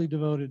wholly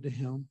devoted to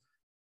him.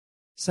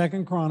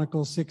 2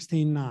 Chronicles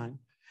 16:9.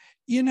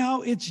 You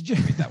know, it's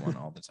just read that one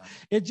all the time.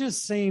 It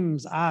just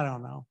seems, I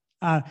don't know.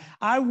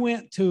 I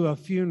went to a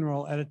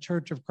funeral at a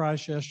Church of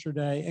Christ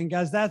yesterday, and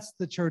guys, that's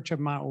the church of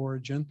my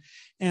origin.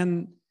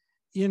 And,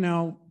 you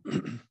know,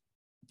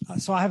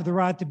 so I have the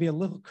right to be a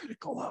little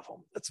critical of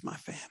them. That's my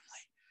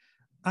family.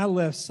 I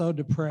left so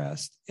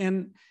depressed.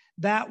 And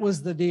that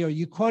was the deal.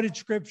 You quoted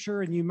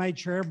scripture and you made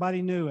sure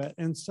everybody knew it.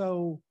 And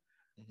so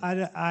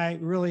I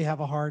really have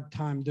a hard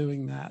time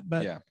doing that.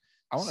 But yeah,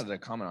 I wanted to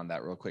comment on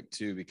that real quick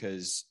too,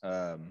 because,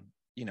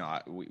 you know,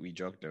 we've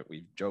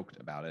joked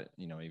about it,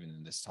 you know, even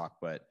in this talk,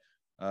 but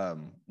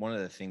one of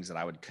the things that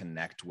I would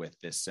connect with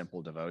this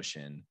simple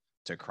devotion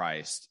to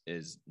Christ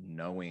is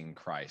knowing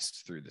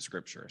Christ through the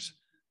scriptures,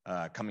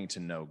 coming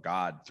to know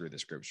God through the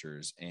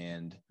scriptures.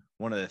 And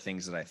one of the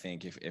things that I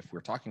think if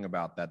we're talking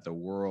about that, the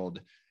world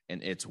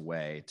in its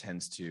way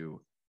tends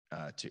to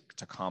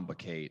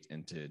complicate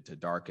and to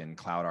darken,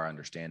 cloud our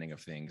understanding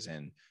of things,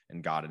 and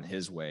God in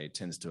his way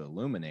tends to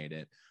illuminate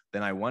it,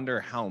 then I wonder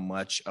how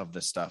much of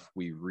the stuff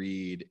we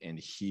read and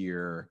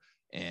hear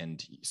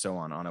and so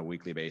on a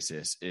weekly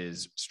basis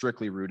is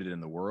strictly rooted in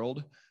the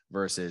world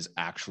versus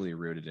actually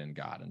rooted in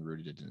God and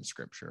rooted in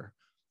scripture.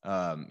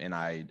 And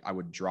I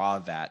would draw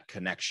that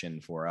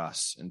connection for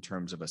us in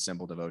terms of a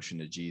simple devotion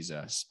to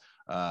Jesus,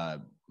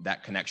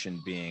 that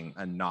connection being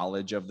a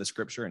knowledge of the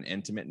scripture, an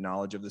intimate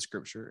knowledge of the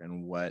scripture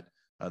and what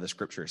the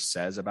scripture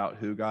says about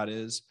who God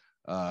is,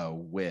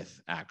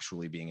 with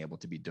actually being able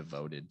to be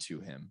devoted to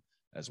him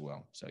as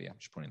well. So yeah,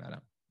 just pointing that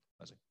out.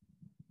 Leslie.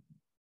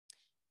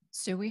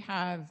 So we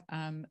have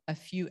a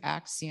few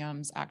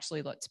axioms.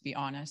 Actually, let's be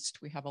honest,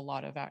 we have a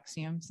lot of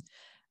axioms.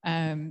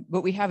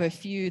 But we have a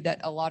few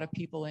that a lot of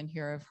people in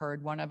here have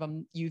heard. One of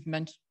them you've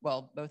mentioned,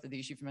 well, both of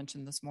these you've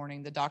mentioned this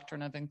morning, the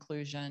doctrine of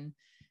inclusion.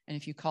 And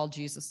if you call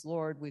Jesus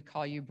Lord, we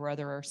call you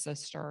brother or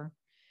sister.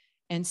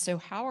 And so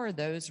how are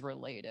those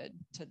related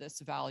to this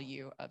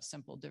value of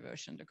simple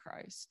devotion to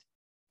Christ?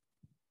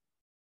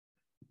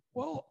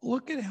 Well,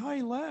 look at how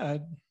he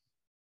led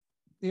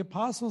the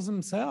apostles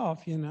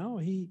himself. You know,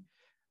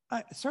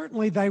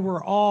 certainly they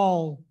were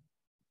all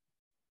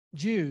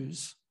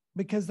Jews,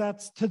 because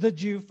that's to the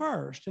Jew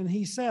first. And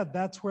he said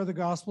that's where the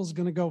gospel is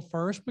going to go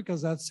first,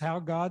 because that's how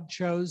God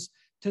chose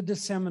to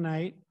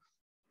disseminate,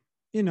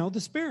 you know, the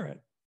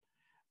Spirit,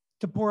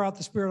 to pour out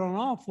the Spirit on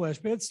all flesh.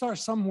 But it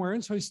starts somewhere.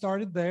 And so he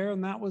started there,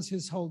 and that was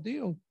his whole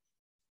deal.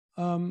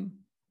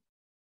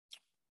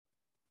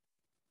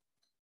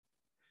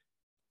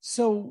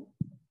 So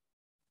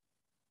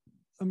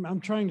I'm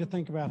trying to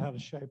think about how to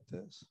shape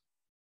this.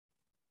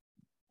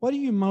 What do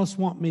you most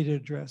want me to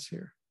address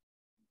here?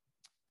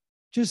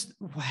 Just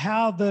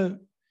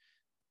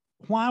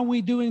why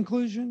we do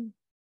inclusion?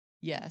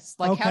 Yes.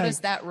 Like, okay. How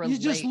does that relate? You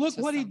just look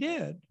what he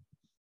did.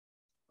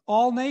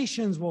 All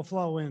nations will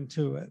flow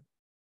into it.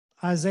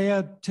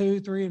 Isaiah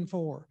 2, 3, and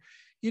 4.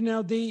 You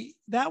know,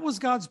 that was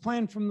God's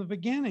plan from the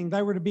beginning.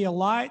 They were to be a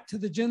light to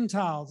the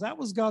Gentiles. That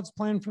was God's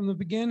plan from the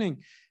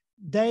beginning.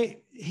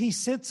 He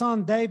sits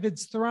on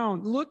David's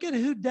throne. Look at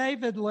who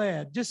David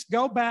led. Just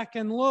go back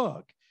and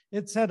look.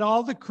 It said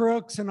all the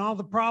crooks and all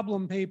the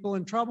problem people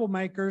and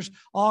troublemakers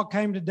all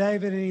came to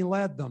David, and he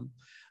led them.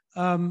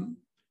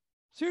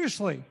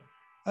 Seriously,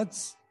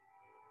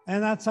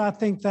 I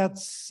think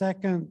that's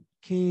 2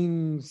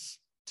 Kings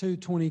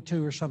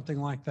 2:22 or something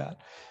like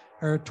that,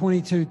 or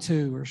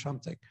 22:2 or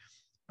something.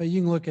 But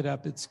you can look it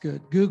up. It's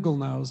good. Google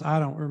knows. I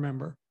don't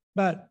remember.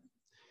 But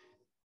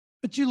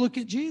you look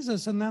at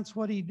Jesus, and that's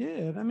what he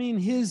did. I mean,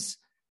 his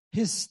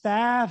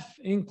staff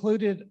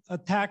included a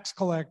tax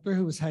collector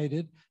who was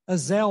hated, a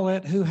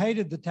zealot who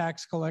hated the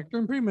tax collector,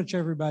 and pretty much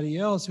everybody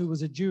else who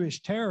was a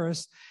Jewish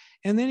terrorist.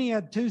 And then he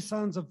had two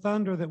sons of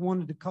thunder that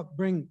wanted to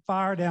bring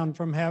fire down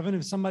from heaven.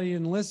 If somebody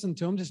didn't listen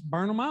to him, just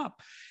burn them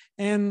up.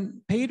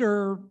 And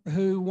Peter,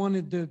 who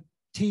wanted to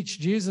teach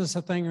Jesus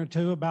a thing or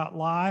two about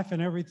life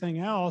and everything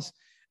else.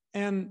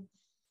 And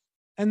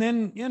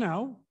then, you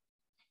know,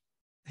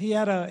 he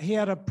had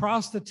a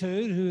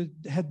prostitute who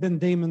had been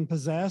demon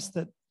possessed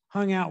that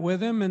hung out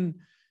with him, and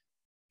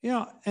you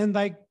know, and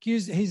they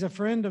accused, he's a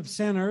friend of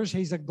sinners,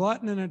 he's a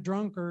glutton and a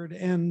drunkard,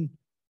 and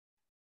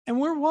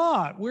we're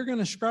what? We're going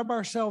to scrub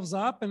ourselves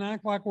up and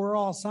act like we're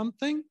all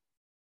something?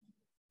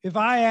 If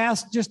I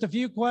ask just a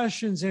few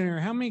questions in here,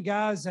 how many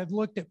guys have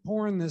looked at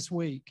porn this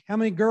week? How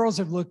many girls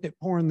have looked at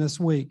porn this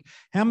week?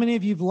 How many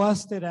of you have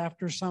lusted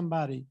after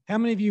somebody? How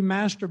many of you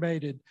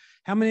masturbated?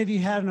 How many of you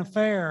had an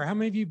affair? How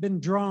many of you have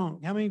been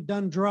drunk? How many have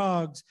done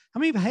drugs?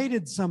 How many have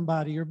hated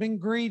somebody or been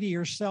greedy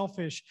or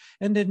selfish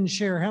and didn't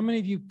share? How many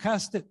of you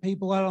cussed at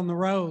people out on the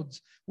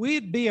roads?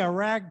 We'd be a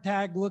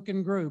ragtag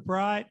looking group,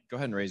 right? Go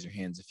ahead and raise your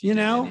hands if you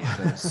know any of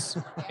those.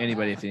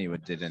 Anybody, if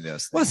anyone did any of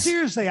those things. Well,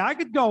 seriously, I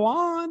could go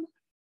on.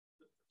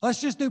 Let's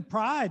just do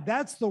pride.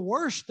 That's the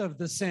worst of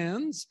the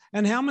sins.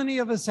 And how many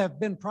of us have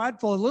been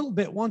prideful a little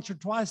bit once or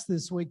twice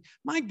this week?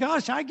 My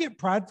gosh, I get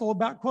prideful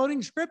about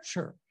quoting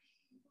scripture.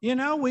 You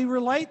know, we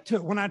relate to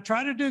it. When I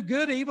try to do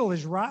good, evil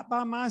is right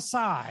by my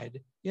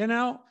side. You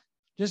know,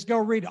 just go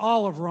read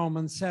all of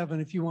Romans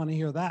 7 if you want to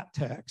hear that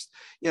text.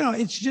 You know,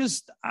 it's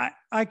just,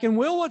 I can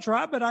will what's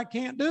right, but I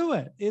can't do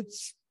it.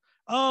 It's,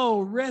 oh,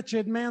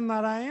 wretched man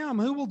that I am,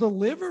 who will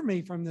deliver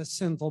me from this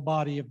sinful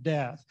body of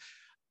death?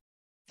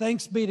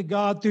 Thanks be to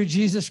God through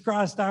Jesus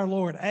Christ our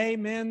Lord.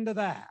 Amen to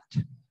that.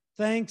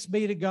 Thanks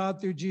be to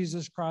God through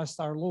Jesus Christ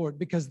our Lord,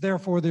 because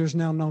therefore there's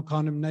now no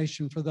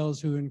condemnation for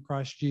those who are in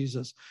Christ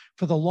Jesus.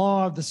 For the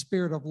law of the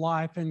Spirit of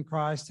life in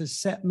Christ has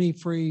set me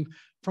free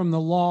from the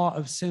law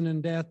of sin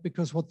and death,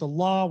 because what the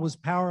law was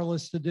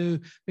powerless to do,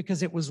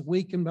 because it was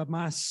weakened by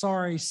my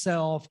sorry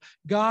self,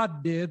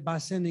 God did by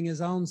sending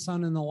his own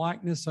Son in the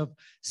likeness of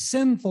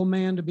sinful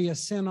man to be a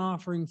sin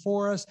offering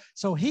for us.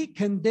 So he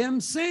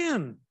condemned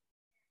sin.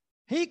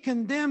 He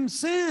condemned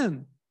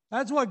sin.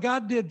 That's what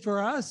God did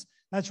for us.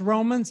 That's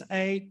Romans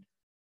 8,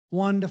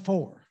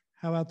 1-4.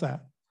 How about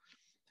that?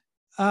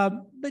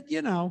 But,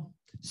 you know,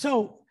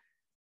 so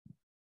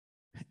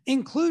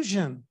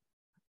inclusion,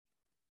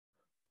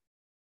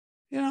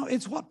 you know,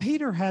 it's what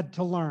Peter had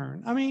to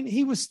learn. I mean,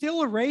 he was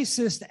still a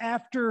racist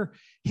after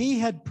he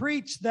had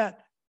preached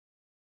that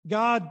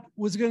God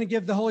was going to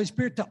give the Holy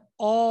Spirit to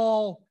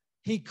all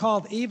he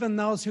called, even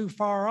those who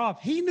far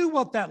off. He knew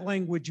what that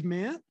language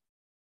meant.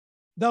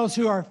 Those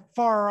who are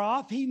far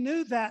off, he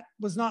knew that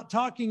was not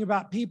talking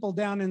about people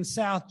down in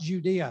South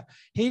Judea.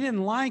 He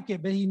didn't like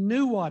it, but he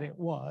knew what it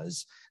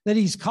was, that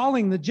he's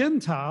calling the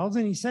Gentiles,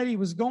 and he said he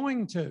was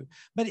going to.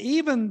 But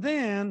even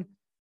then,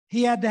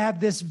 he had to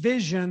have this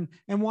vision,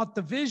 and what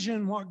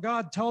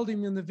God told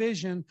him in the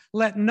vision,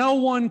 let no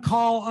one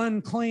call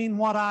unclean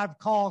what I've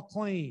called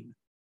clean.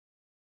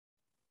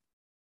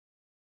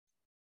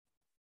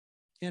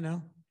 You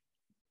know?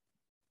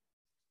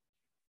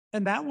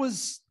 And that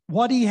was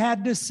what he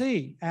had to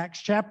see.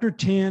 Acts chapter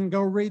 10,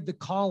 go read the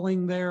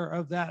calling there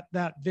of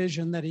that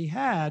vision that he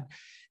had.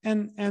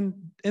 And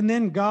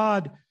then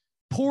God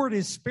poured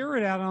his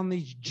Spirit out on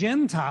these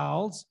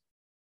Gentiles,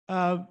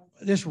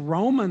 this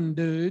Roman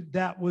dude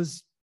that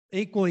was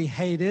equally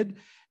hated.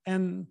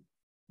 And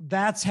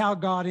that's how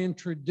God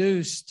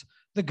introduced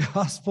the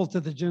gospel to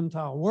the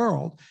Gentile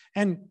world.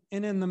 And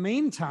in the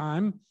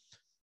meantime,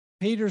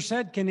 Peter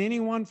said, can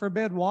anyone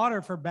forbid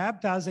water for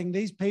baptizing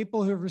these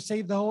people who have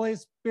received the Holy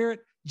Spirit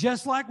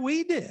just like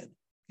we did?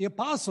 The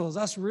apostles,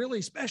 us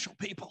really special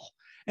people.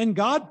 And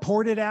God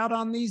poured it out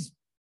on these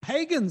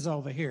pagans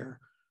over here.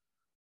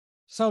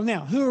 So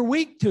now, who are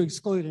we to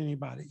exclude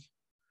anybody?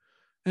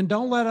 And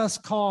don't let us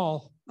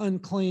call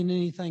unclean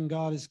anything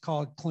God has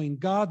called clean.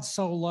 God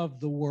so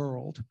loved the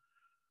world.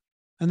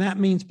 And that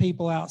means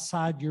people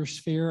outside your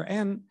sphere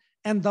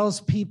and those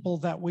people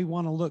that we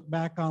want to look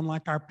back on,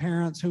 like our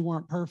parents who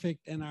weren't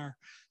perfect, and our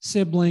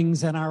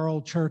siblings and our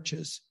old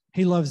churches.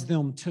 He loves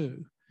them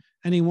too.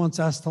 And he wants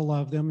us to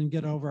love them and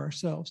get over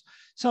ourselves.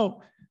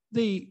 So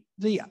the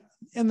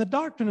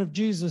doctrine of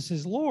Jesus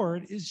is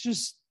Lord is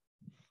just,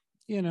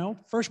 you know,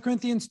 1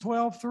 Corinthians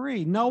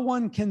 12:3. No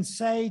one can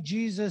say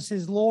Jesus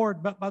is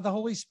Lord but by the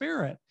Holy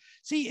Spirit.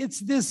 See, it's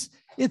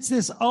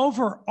this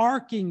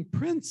overarching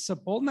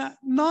principle,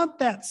 not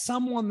that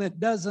someone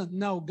that doesn't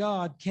know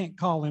God can't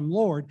call him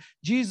Lord.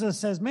 Jesus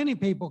says many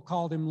people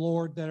called him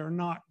Lord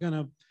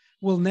that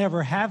will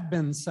never have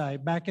been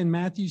saved, back in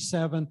Matthew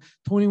 7,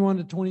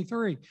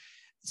 21-23.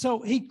 So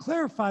he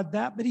clarified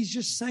that, but he's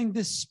just saying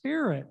this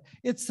Spirit.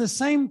 It's the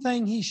same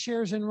thing he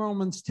shares in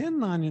Romans 10,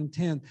 9 and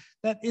 10,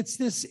 that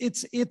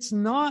it's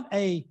not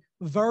a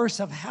verse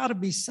of how to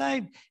be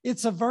saved.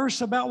 It's a verse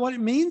about what it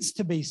means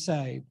to be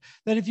saved.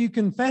 That if you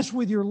confess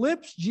with your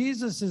lips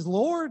Jesus is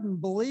Lord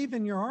and believe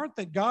in your heart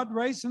that God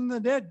raised him from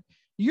the dead,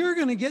 you're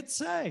going to get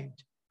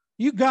saved.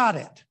 You got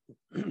it.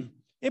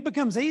 It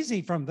becomes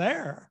easy from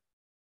there.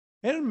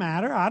 It doesn't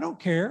matter. I don't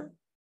care.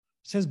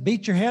 It says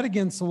beat your head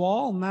against the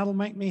wall and that'll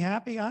make me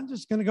happy. I'm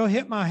just going to go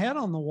hit my head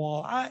on the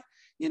wall.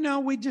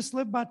 We just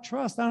live by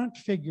trust. I don't have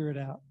to figure it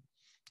out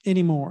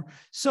anymore.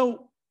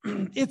 So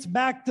it's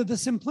back to the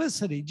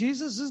simplicity.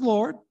 Jesus is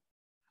Lord.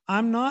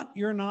 I'm not,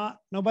 you're not,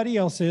 nobody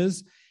else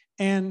is.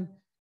 And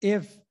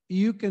if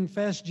you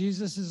confess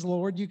Jesus is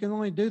Lord, you can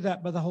only do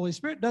that by the Holy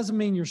Spirit. Doesn't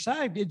mean you're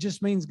saved. It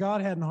just means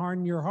God hadn't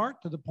hardened your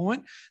heart to the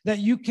point that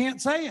you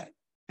can't say it.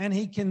 And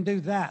he can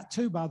do that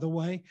too, by the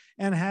way,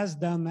 and has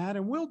done that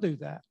and will do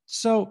that.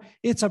 So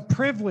it's a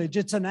privilege.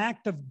 It's an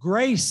act of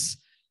grace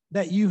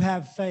that you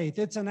have faith.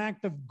 It's an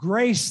act of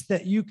grace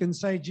that you can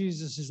say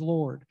Jesus is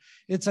Lord.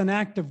 It's an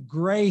act of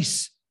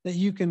grace that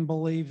you can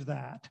believe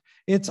that.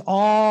 It's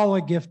all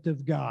a gift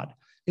of God.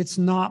 It's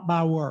not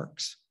by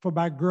works. For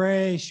by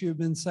grace you have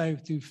been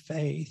saved through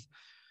faith,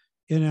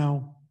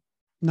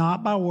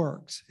 not by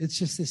works. It's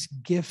just this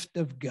gift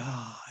of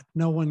God.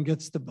 No one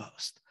gets to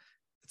boast.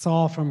 It's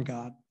all from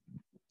God.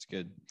 It's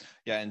good.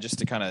 Yeah, and just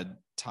to kind of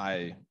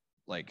tie,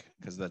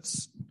 because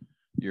that's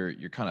you're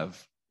kind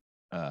of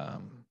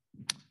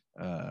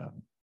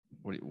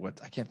what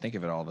I can't think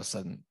of it all of a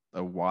sudden.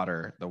 The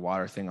water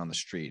thing on the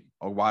street.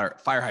 Fire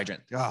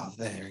hydrant. Oh,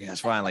 there it is.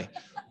 Finally.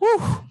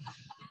 Woo.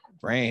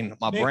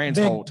 Brain's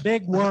hold.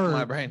 Big word.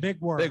 My brain. Big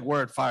word. Big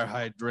word. Fire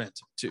hydrant.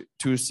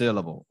 Two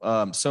syllable.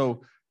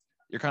 So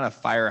you're kind of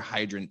fire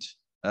hydrant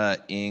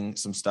ing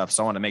some stuff.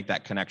 So I want to make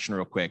that connection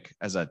real quick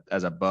as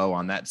a bow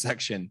on that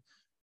section.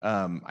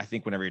 I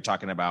think whenever you're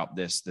talking about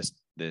this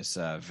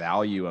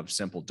value of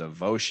simple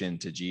devotion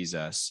to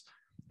Jesus,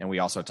 and we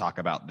also talk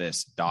about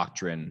this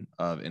doctrine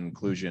of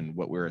inclusion,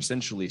 what we're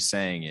essentially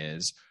saying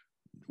is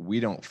we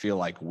don't feel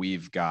like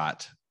we've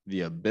got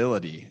the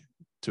ability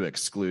to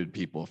exclude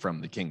people from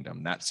the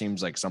kingdom. That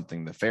seems like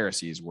something the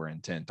Pharisees were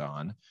intent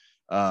on.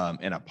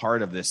 And a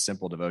part of this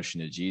simple devotion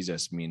to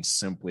Jesus means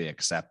simply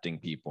accepting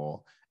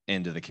people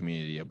into the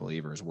community of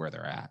believers where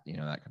they're at, that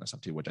kind of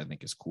stuff too, which I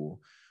think is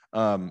cool.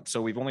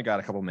 So we've only got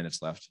a couple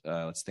minutes left.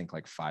 Let's think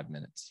like 5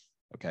 minutes.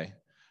 Okay.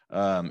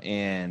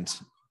 And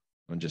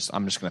I'm just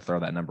going to throw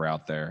that number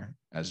out there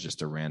as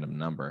just a random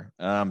number.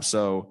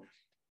 So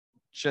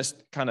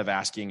just kind of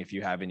asking if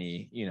you have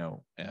any,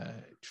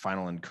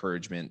 final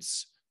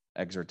encouragements,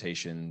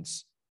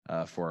 exhortations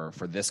for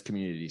this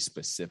community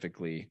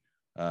specifically,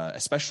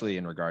 especially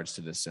in regards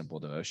to this simple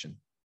devotion.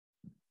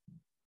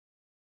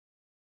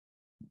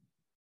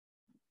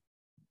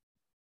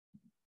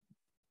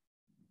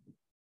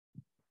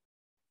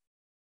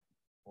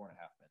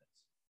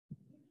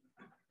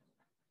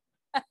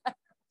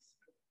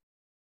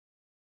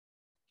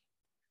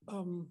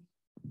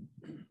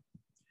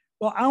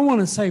 Well, I want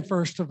to say,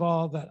 first of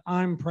all, that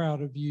I'm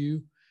proud of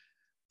you.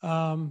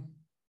 I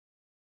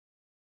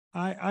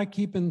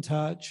keep in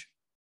touch.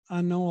 I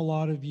know a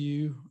lot of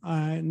you.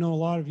 I know a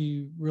lot of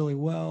you really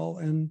well.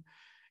 And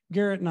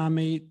Garrett and I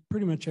meet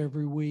pretty much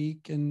every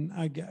week, and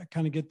I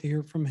kind of get to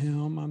hear from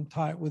him. I'm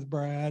tight with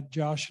Brad.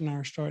 Josh and I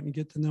are starting to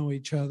get to know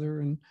each other.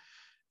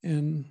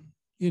 And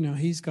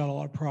he's got a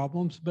lot of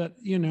problems, but,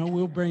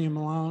 we'll bring him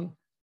along.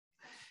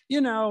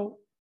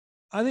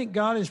 I think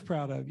God is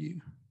proud of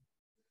you.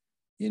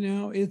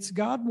 It's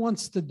God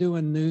wants to do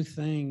a new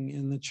thing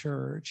in the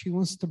church. He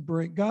wants to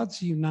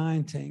God's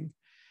uniting.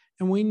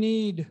 And we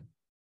need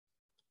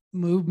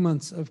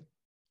movements of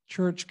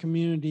church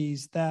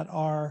communities that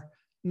are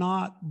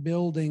not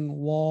building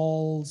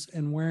walls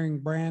and wearing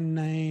brand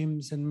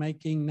names and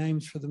making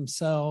names for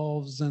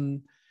themselves,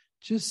 and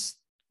just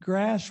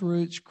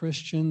grassroots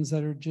Christians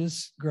that are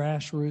just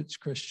grassroots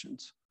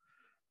Christians.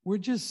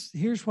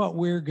 Here's what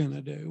we're going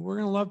to do. We're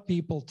going to love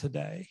people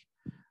today.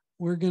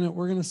 We're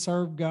going to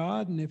serve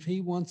God. And if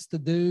he wants to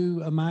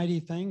do a mighty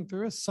thing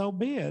through us, so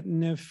be it.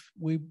 And if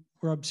we're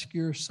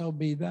obscure, so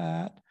be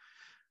that.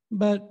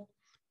 But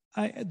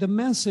the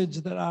message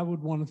that I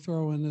would want to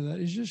throw into that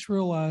is just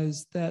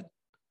realize that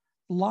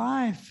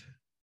life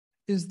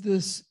is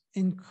this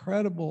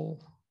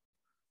incredible,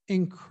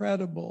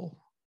 incredible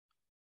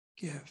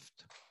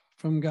gift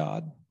from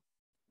God.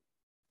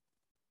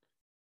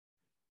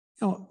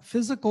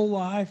 Physical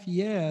life,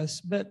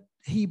 yes, but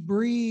he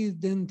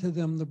breathed into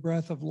them the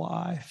breath of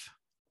life.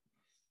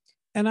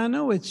 And I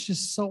know it's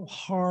just so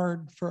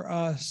hard for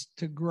us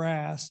to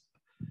grasp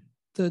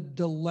the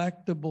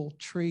delectable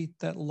treat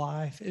that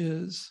life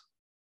is.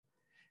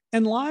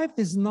 And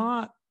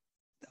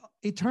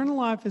eternal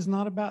life is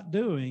not about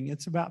doing,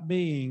 it's about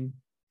being.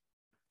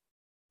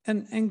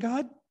 And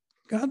God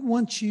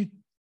wants you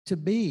to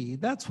be.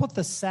 That's what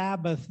the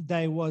Sabbath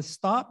day was.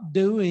 Stop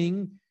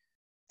doing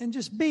and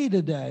just be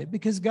today,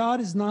 because God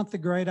is not the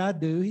great I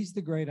do, he's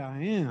the great I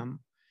am.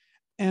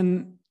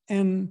 And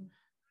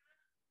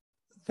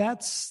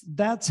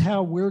that's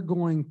how we're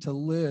going to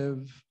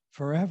live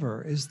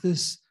forever, is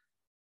this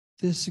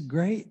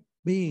great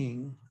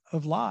being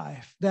of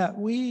life that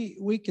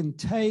we can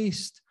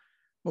taste,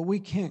 but we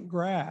can't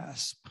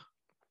grasp.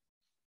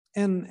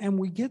 And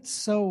we get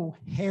so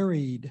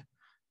harried,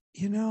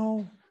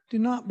 do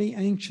not be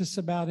anxious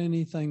about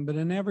anything, but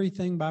in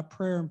everything by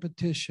prayer and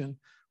petition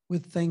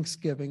with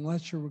thanksgiving,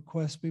 let your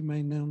requests be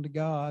made known to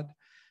God.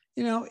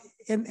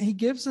 And he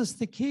gives us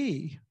the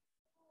key.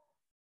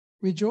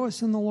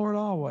 Rejoice in the Lord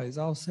always.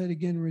 I'll say it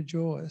again,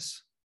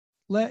 rejoice.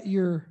 Let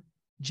your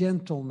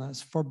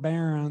gentleness,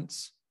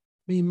 forbearance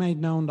be made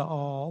known to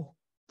all.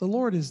 The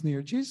Lord is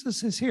near.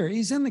 Jesus is here.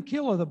 He's in the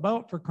keel of the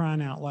boat, for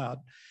crying out loud.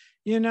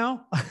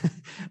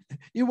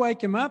 You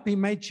wake him up, he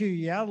may chew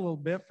you out a little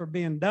bit for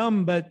being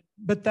dumb, but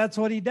that's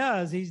what he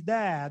does. He's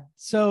dad.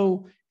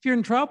 So if you're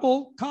in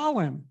trouble, call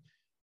him.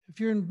 If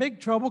you're in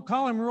big trouble,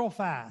 call him real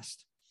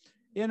fast,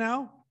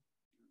 and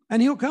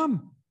he'll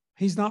come.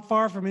 He's not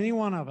far from any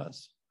one of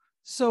us.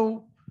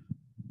 So,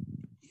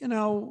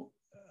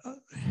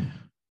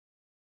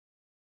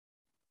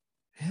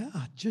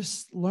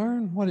 just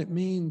learn what it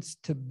means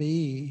to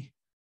be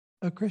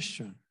a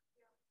Christian,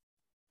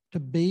 to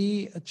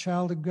be a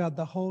child of God.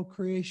 The whole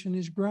creation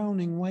is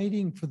groaning,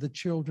 waiting for the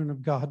children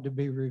of God to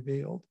be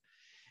revealed.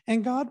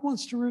 And God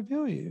wants to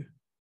reveal you.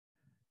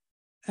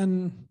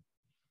 And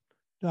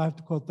do I have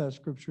to quote that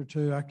scripture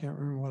too? I can't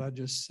remember what I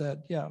just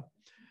said. Yeah,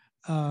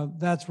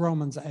 that's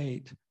Romans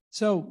 8.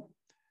 So,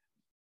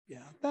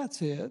 yeah,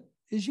 that's it.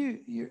 is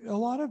a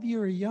lot of you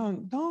are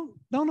young.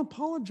 Don't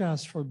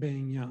apologize for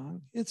being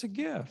young. It's a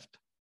gift.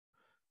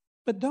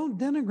 But don't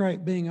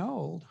denigrate being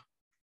old.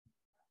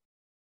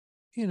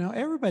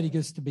 Everybody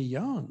gets to be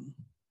young.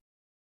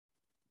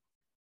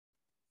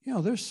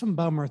 There's some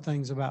bummer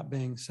things about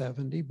being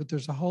 70, but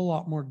there's a whole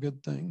lot more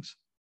good things.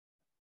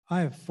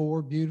 I have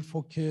 4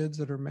 beautiful kids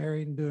that are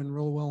married and doing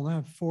real well, and I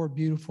have 4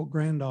 beautiful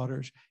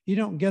granddaughters. You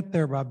don't get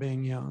there by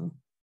being young.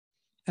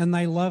 And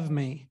they love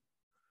me.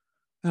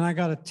 And I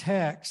got a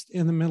text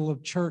in the middle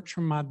of church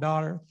from my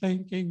daughter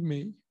thanking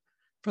me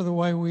for the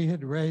way we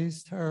had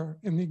raised her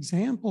and the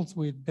examples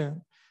we'd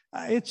been.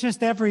 It's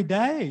just every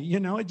day,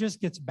 it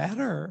just gets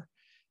better.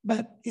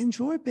 But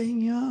enjoy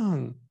being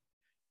young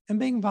and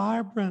being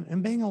vibrant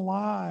and being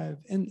alive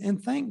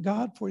and thank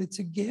God for it. It's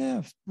a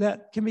gift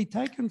that can be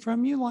taken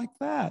from you like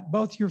that,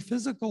 both your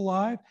physical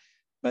life,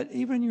 but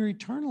even your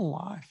eternal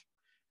life.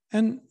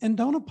 And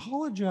don't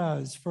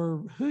apologize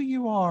for who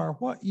you are,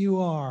 what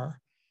you are.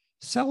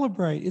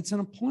 Celebrate. It's an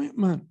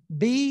appointment.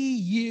 Be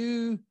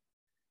you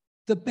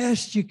the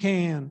best you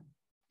can,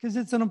 because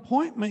it's an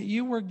appointment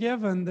you were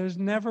given. There's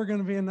never going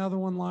to be another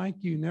one like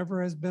you.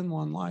 Never has been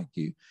one like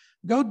you.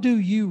 Go do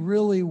you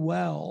really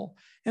well.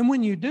 And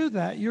when you do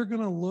that, you're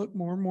going to look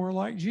more and more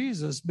like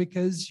Jesus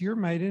because you're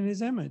made in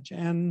his image,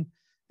 and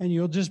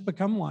you'll just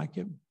become like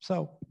him.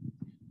 So.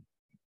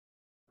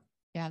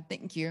 Yeah,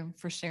 thank you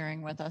for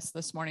sharing with us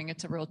this morning.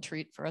 It's a real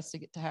treat for us to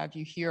get to have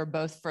you here,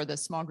 both for the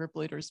small group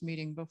leaders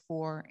meeting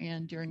before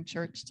and during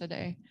church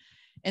today.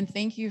 And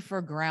thank you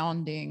for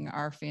grounding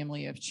our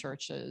family of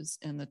churches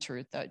in the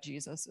truth that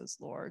Jesus is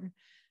Lord.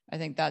 I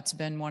think that's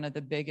been one of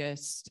the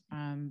biggest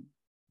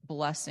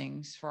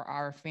blessings for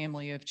our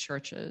family of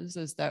churches,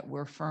 is that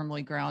we're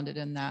firmly grounded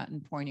in that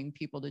and pointing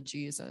people to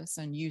Jesus.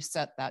 And you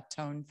set that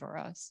tone for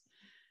us.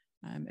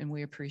 And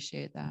we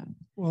appreciate that.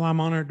 Well, I'm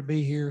honored to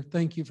be here.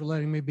 Thank you for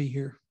letting me be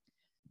here.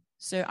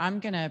 So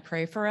I'm going to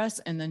pray for us,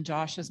 and then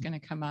Josh is going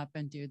to come up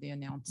and do the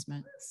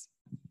announcements.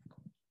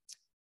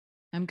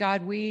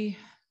 God, we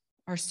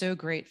are so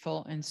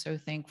grateful and so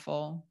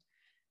thankful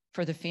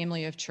for the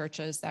family of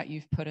churches that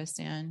you've put us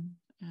in.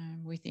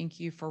 We thank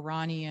you for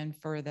Ronnie and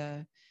for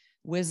the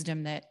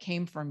wisdom that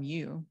came from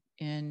you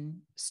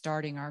in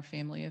starting our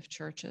family of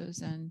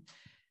churches. And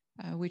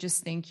we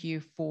just thank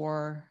you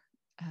for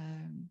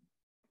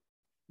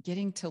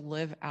getting to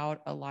live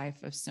out a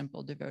life of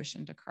simple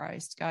devotion to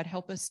Christ. God,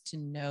 help us to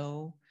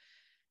know,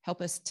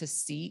 help us to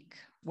seek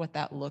what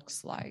that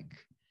looks like.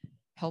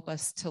 Help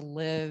us to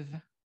live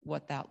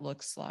what that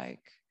looks like,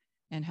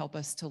 and help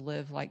us to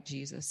live like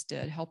Jesus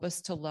did. Help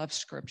us to love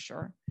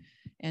Scripture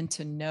and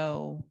to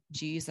know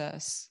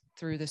Jesus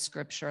through the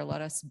Scripture. Let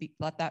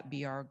that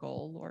be our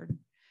goal, Lord.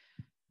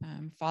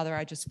 Father,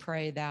 I just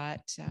pray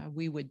that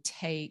we would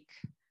take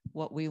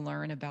what we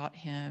learn about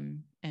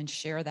him and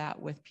share that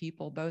with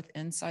people, both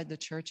inside the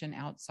church and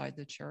outside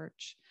the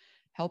church.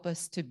 Help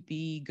us to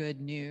be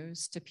good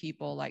news to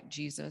people like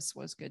Jesus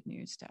was good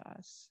news to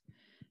us.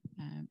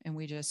 And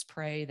we just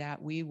pray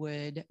that we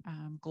would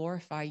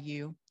glorify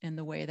you in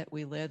the way that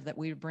we live, that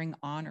we would bring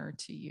honor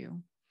to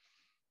you.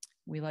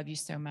 We love you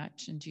so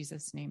much. In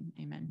Jesus' name,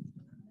 amen.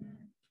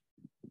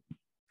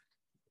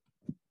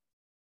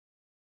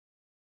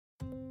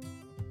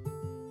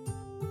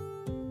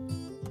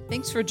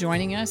 Thanks for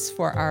joining us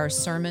for our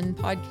sermon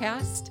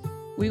podcast.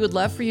 We would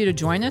love for you to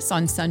join us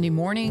on Sunday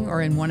morning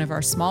or in one of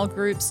our small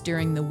groups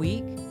during the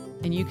week.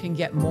 And you can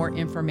get more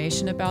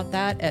information about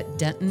that at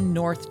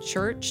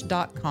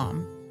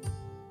dentonnorthchurch.com.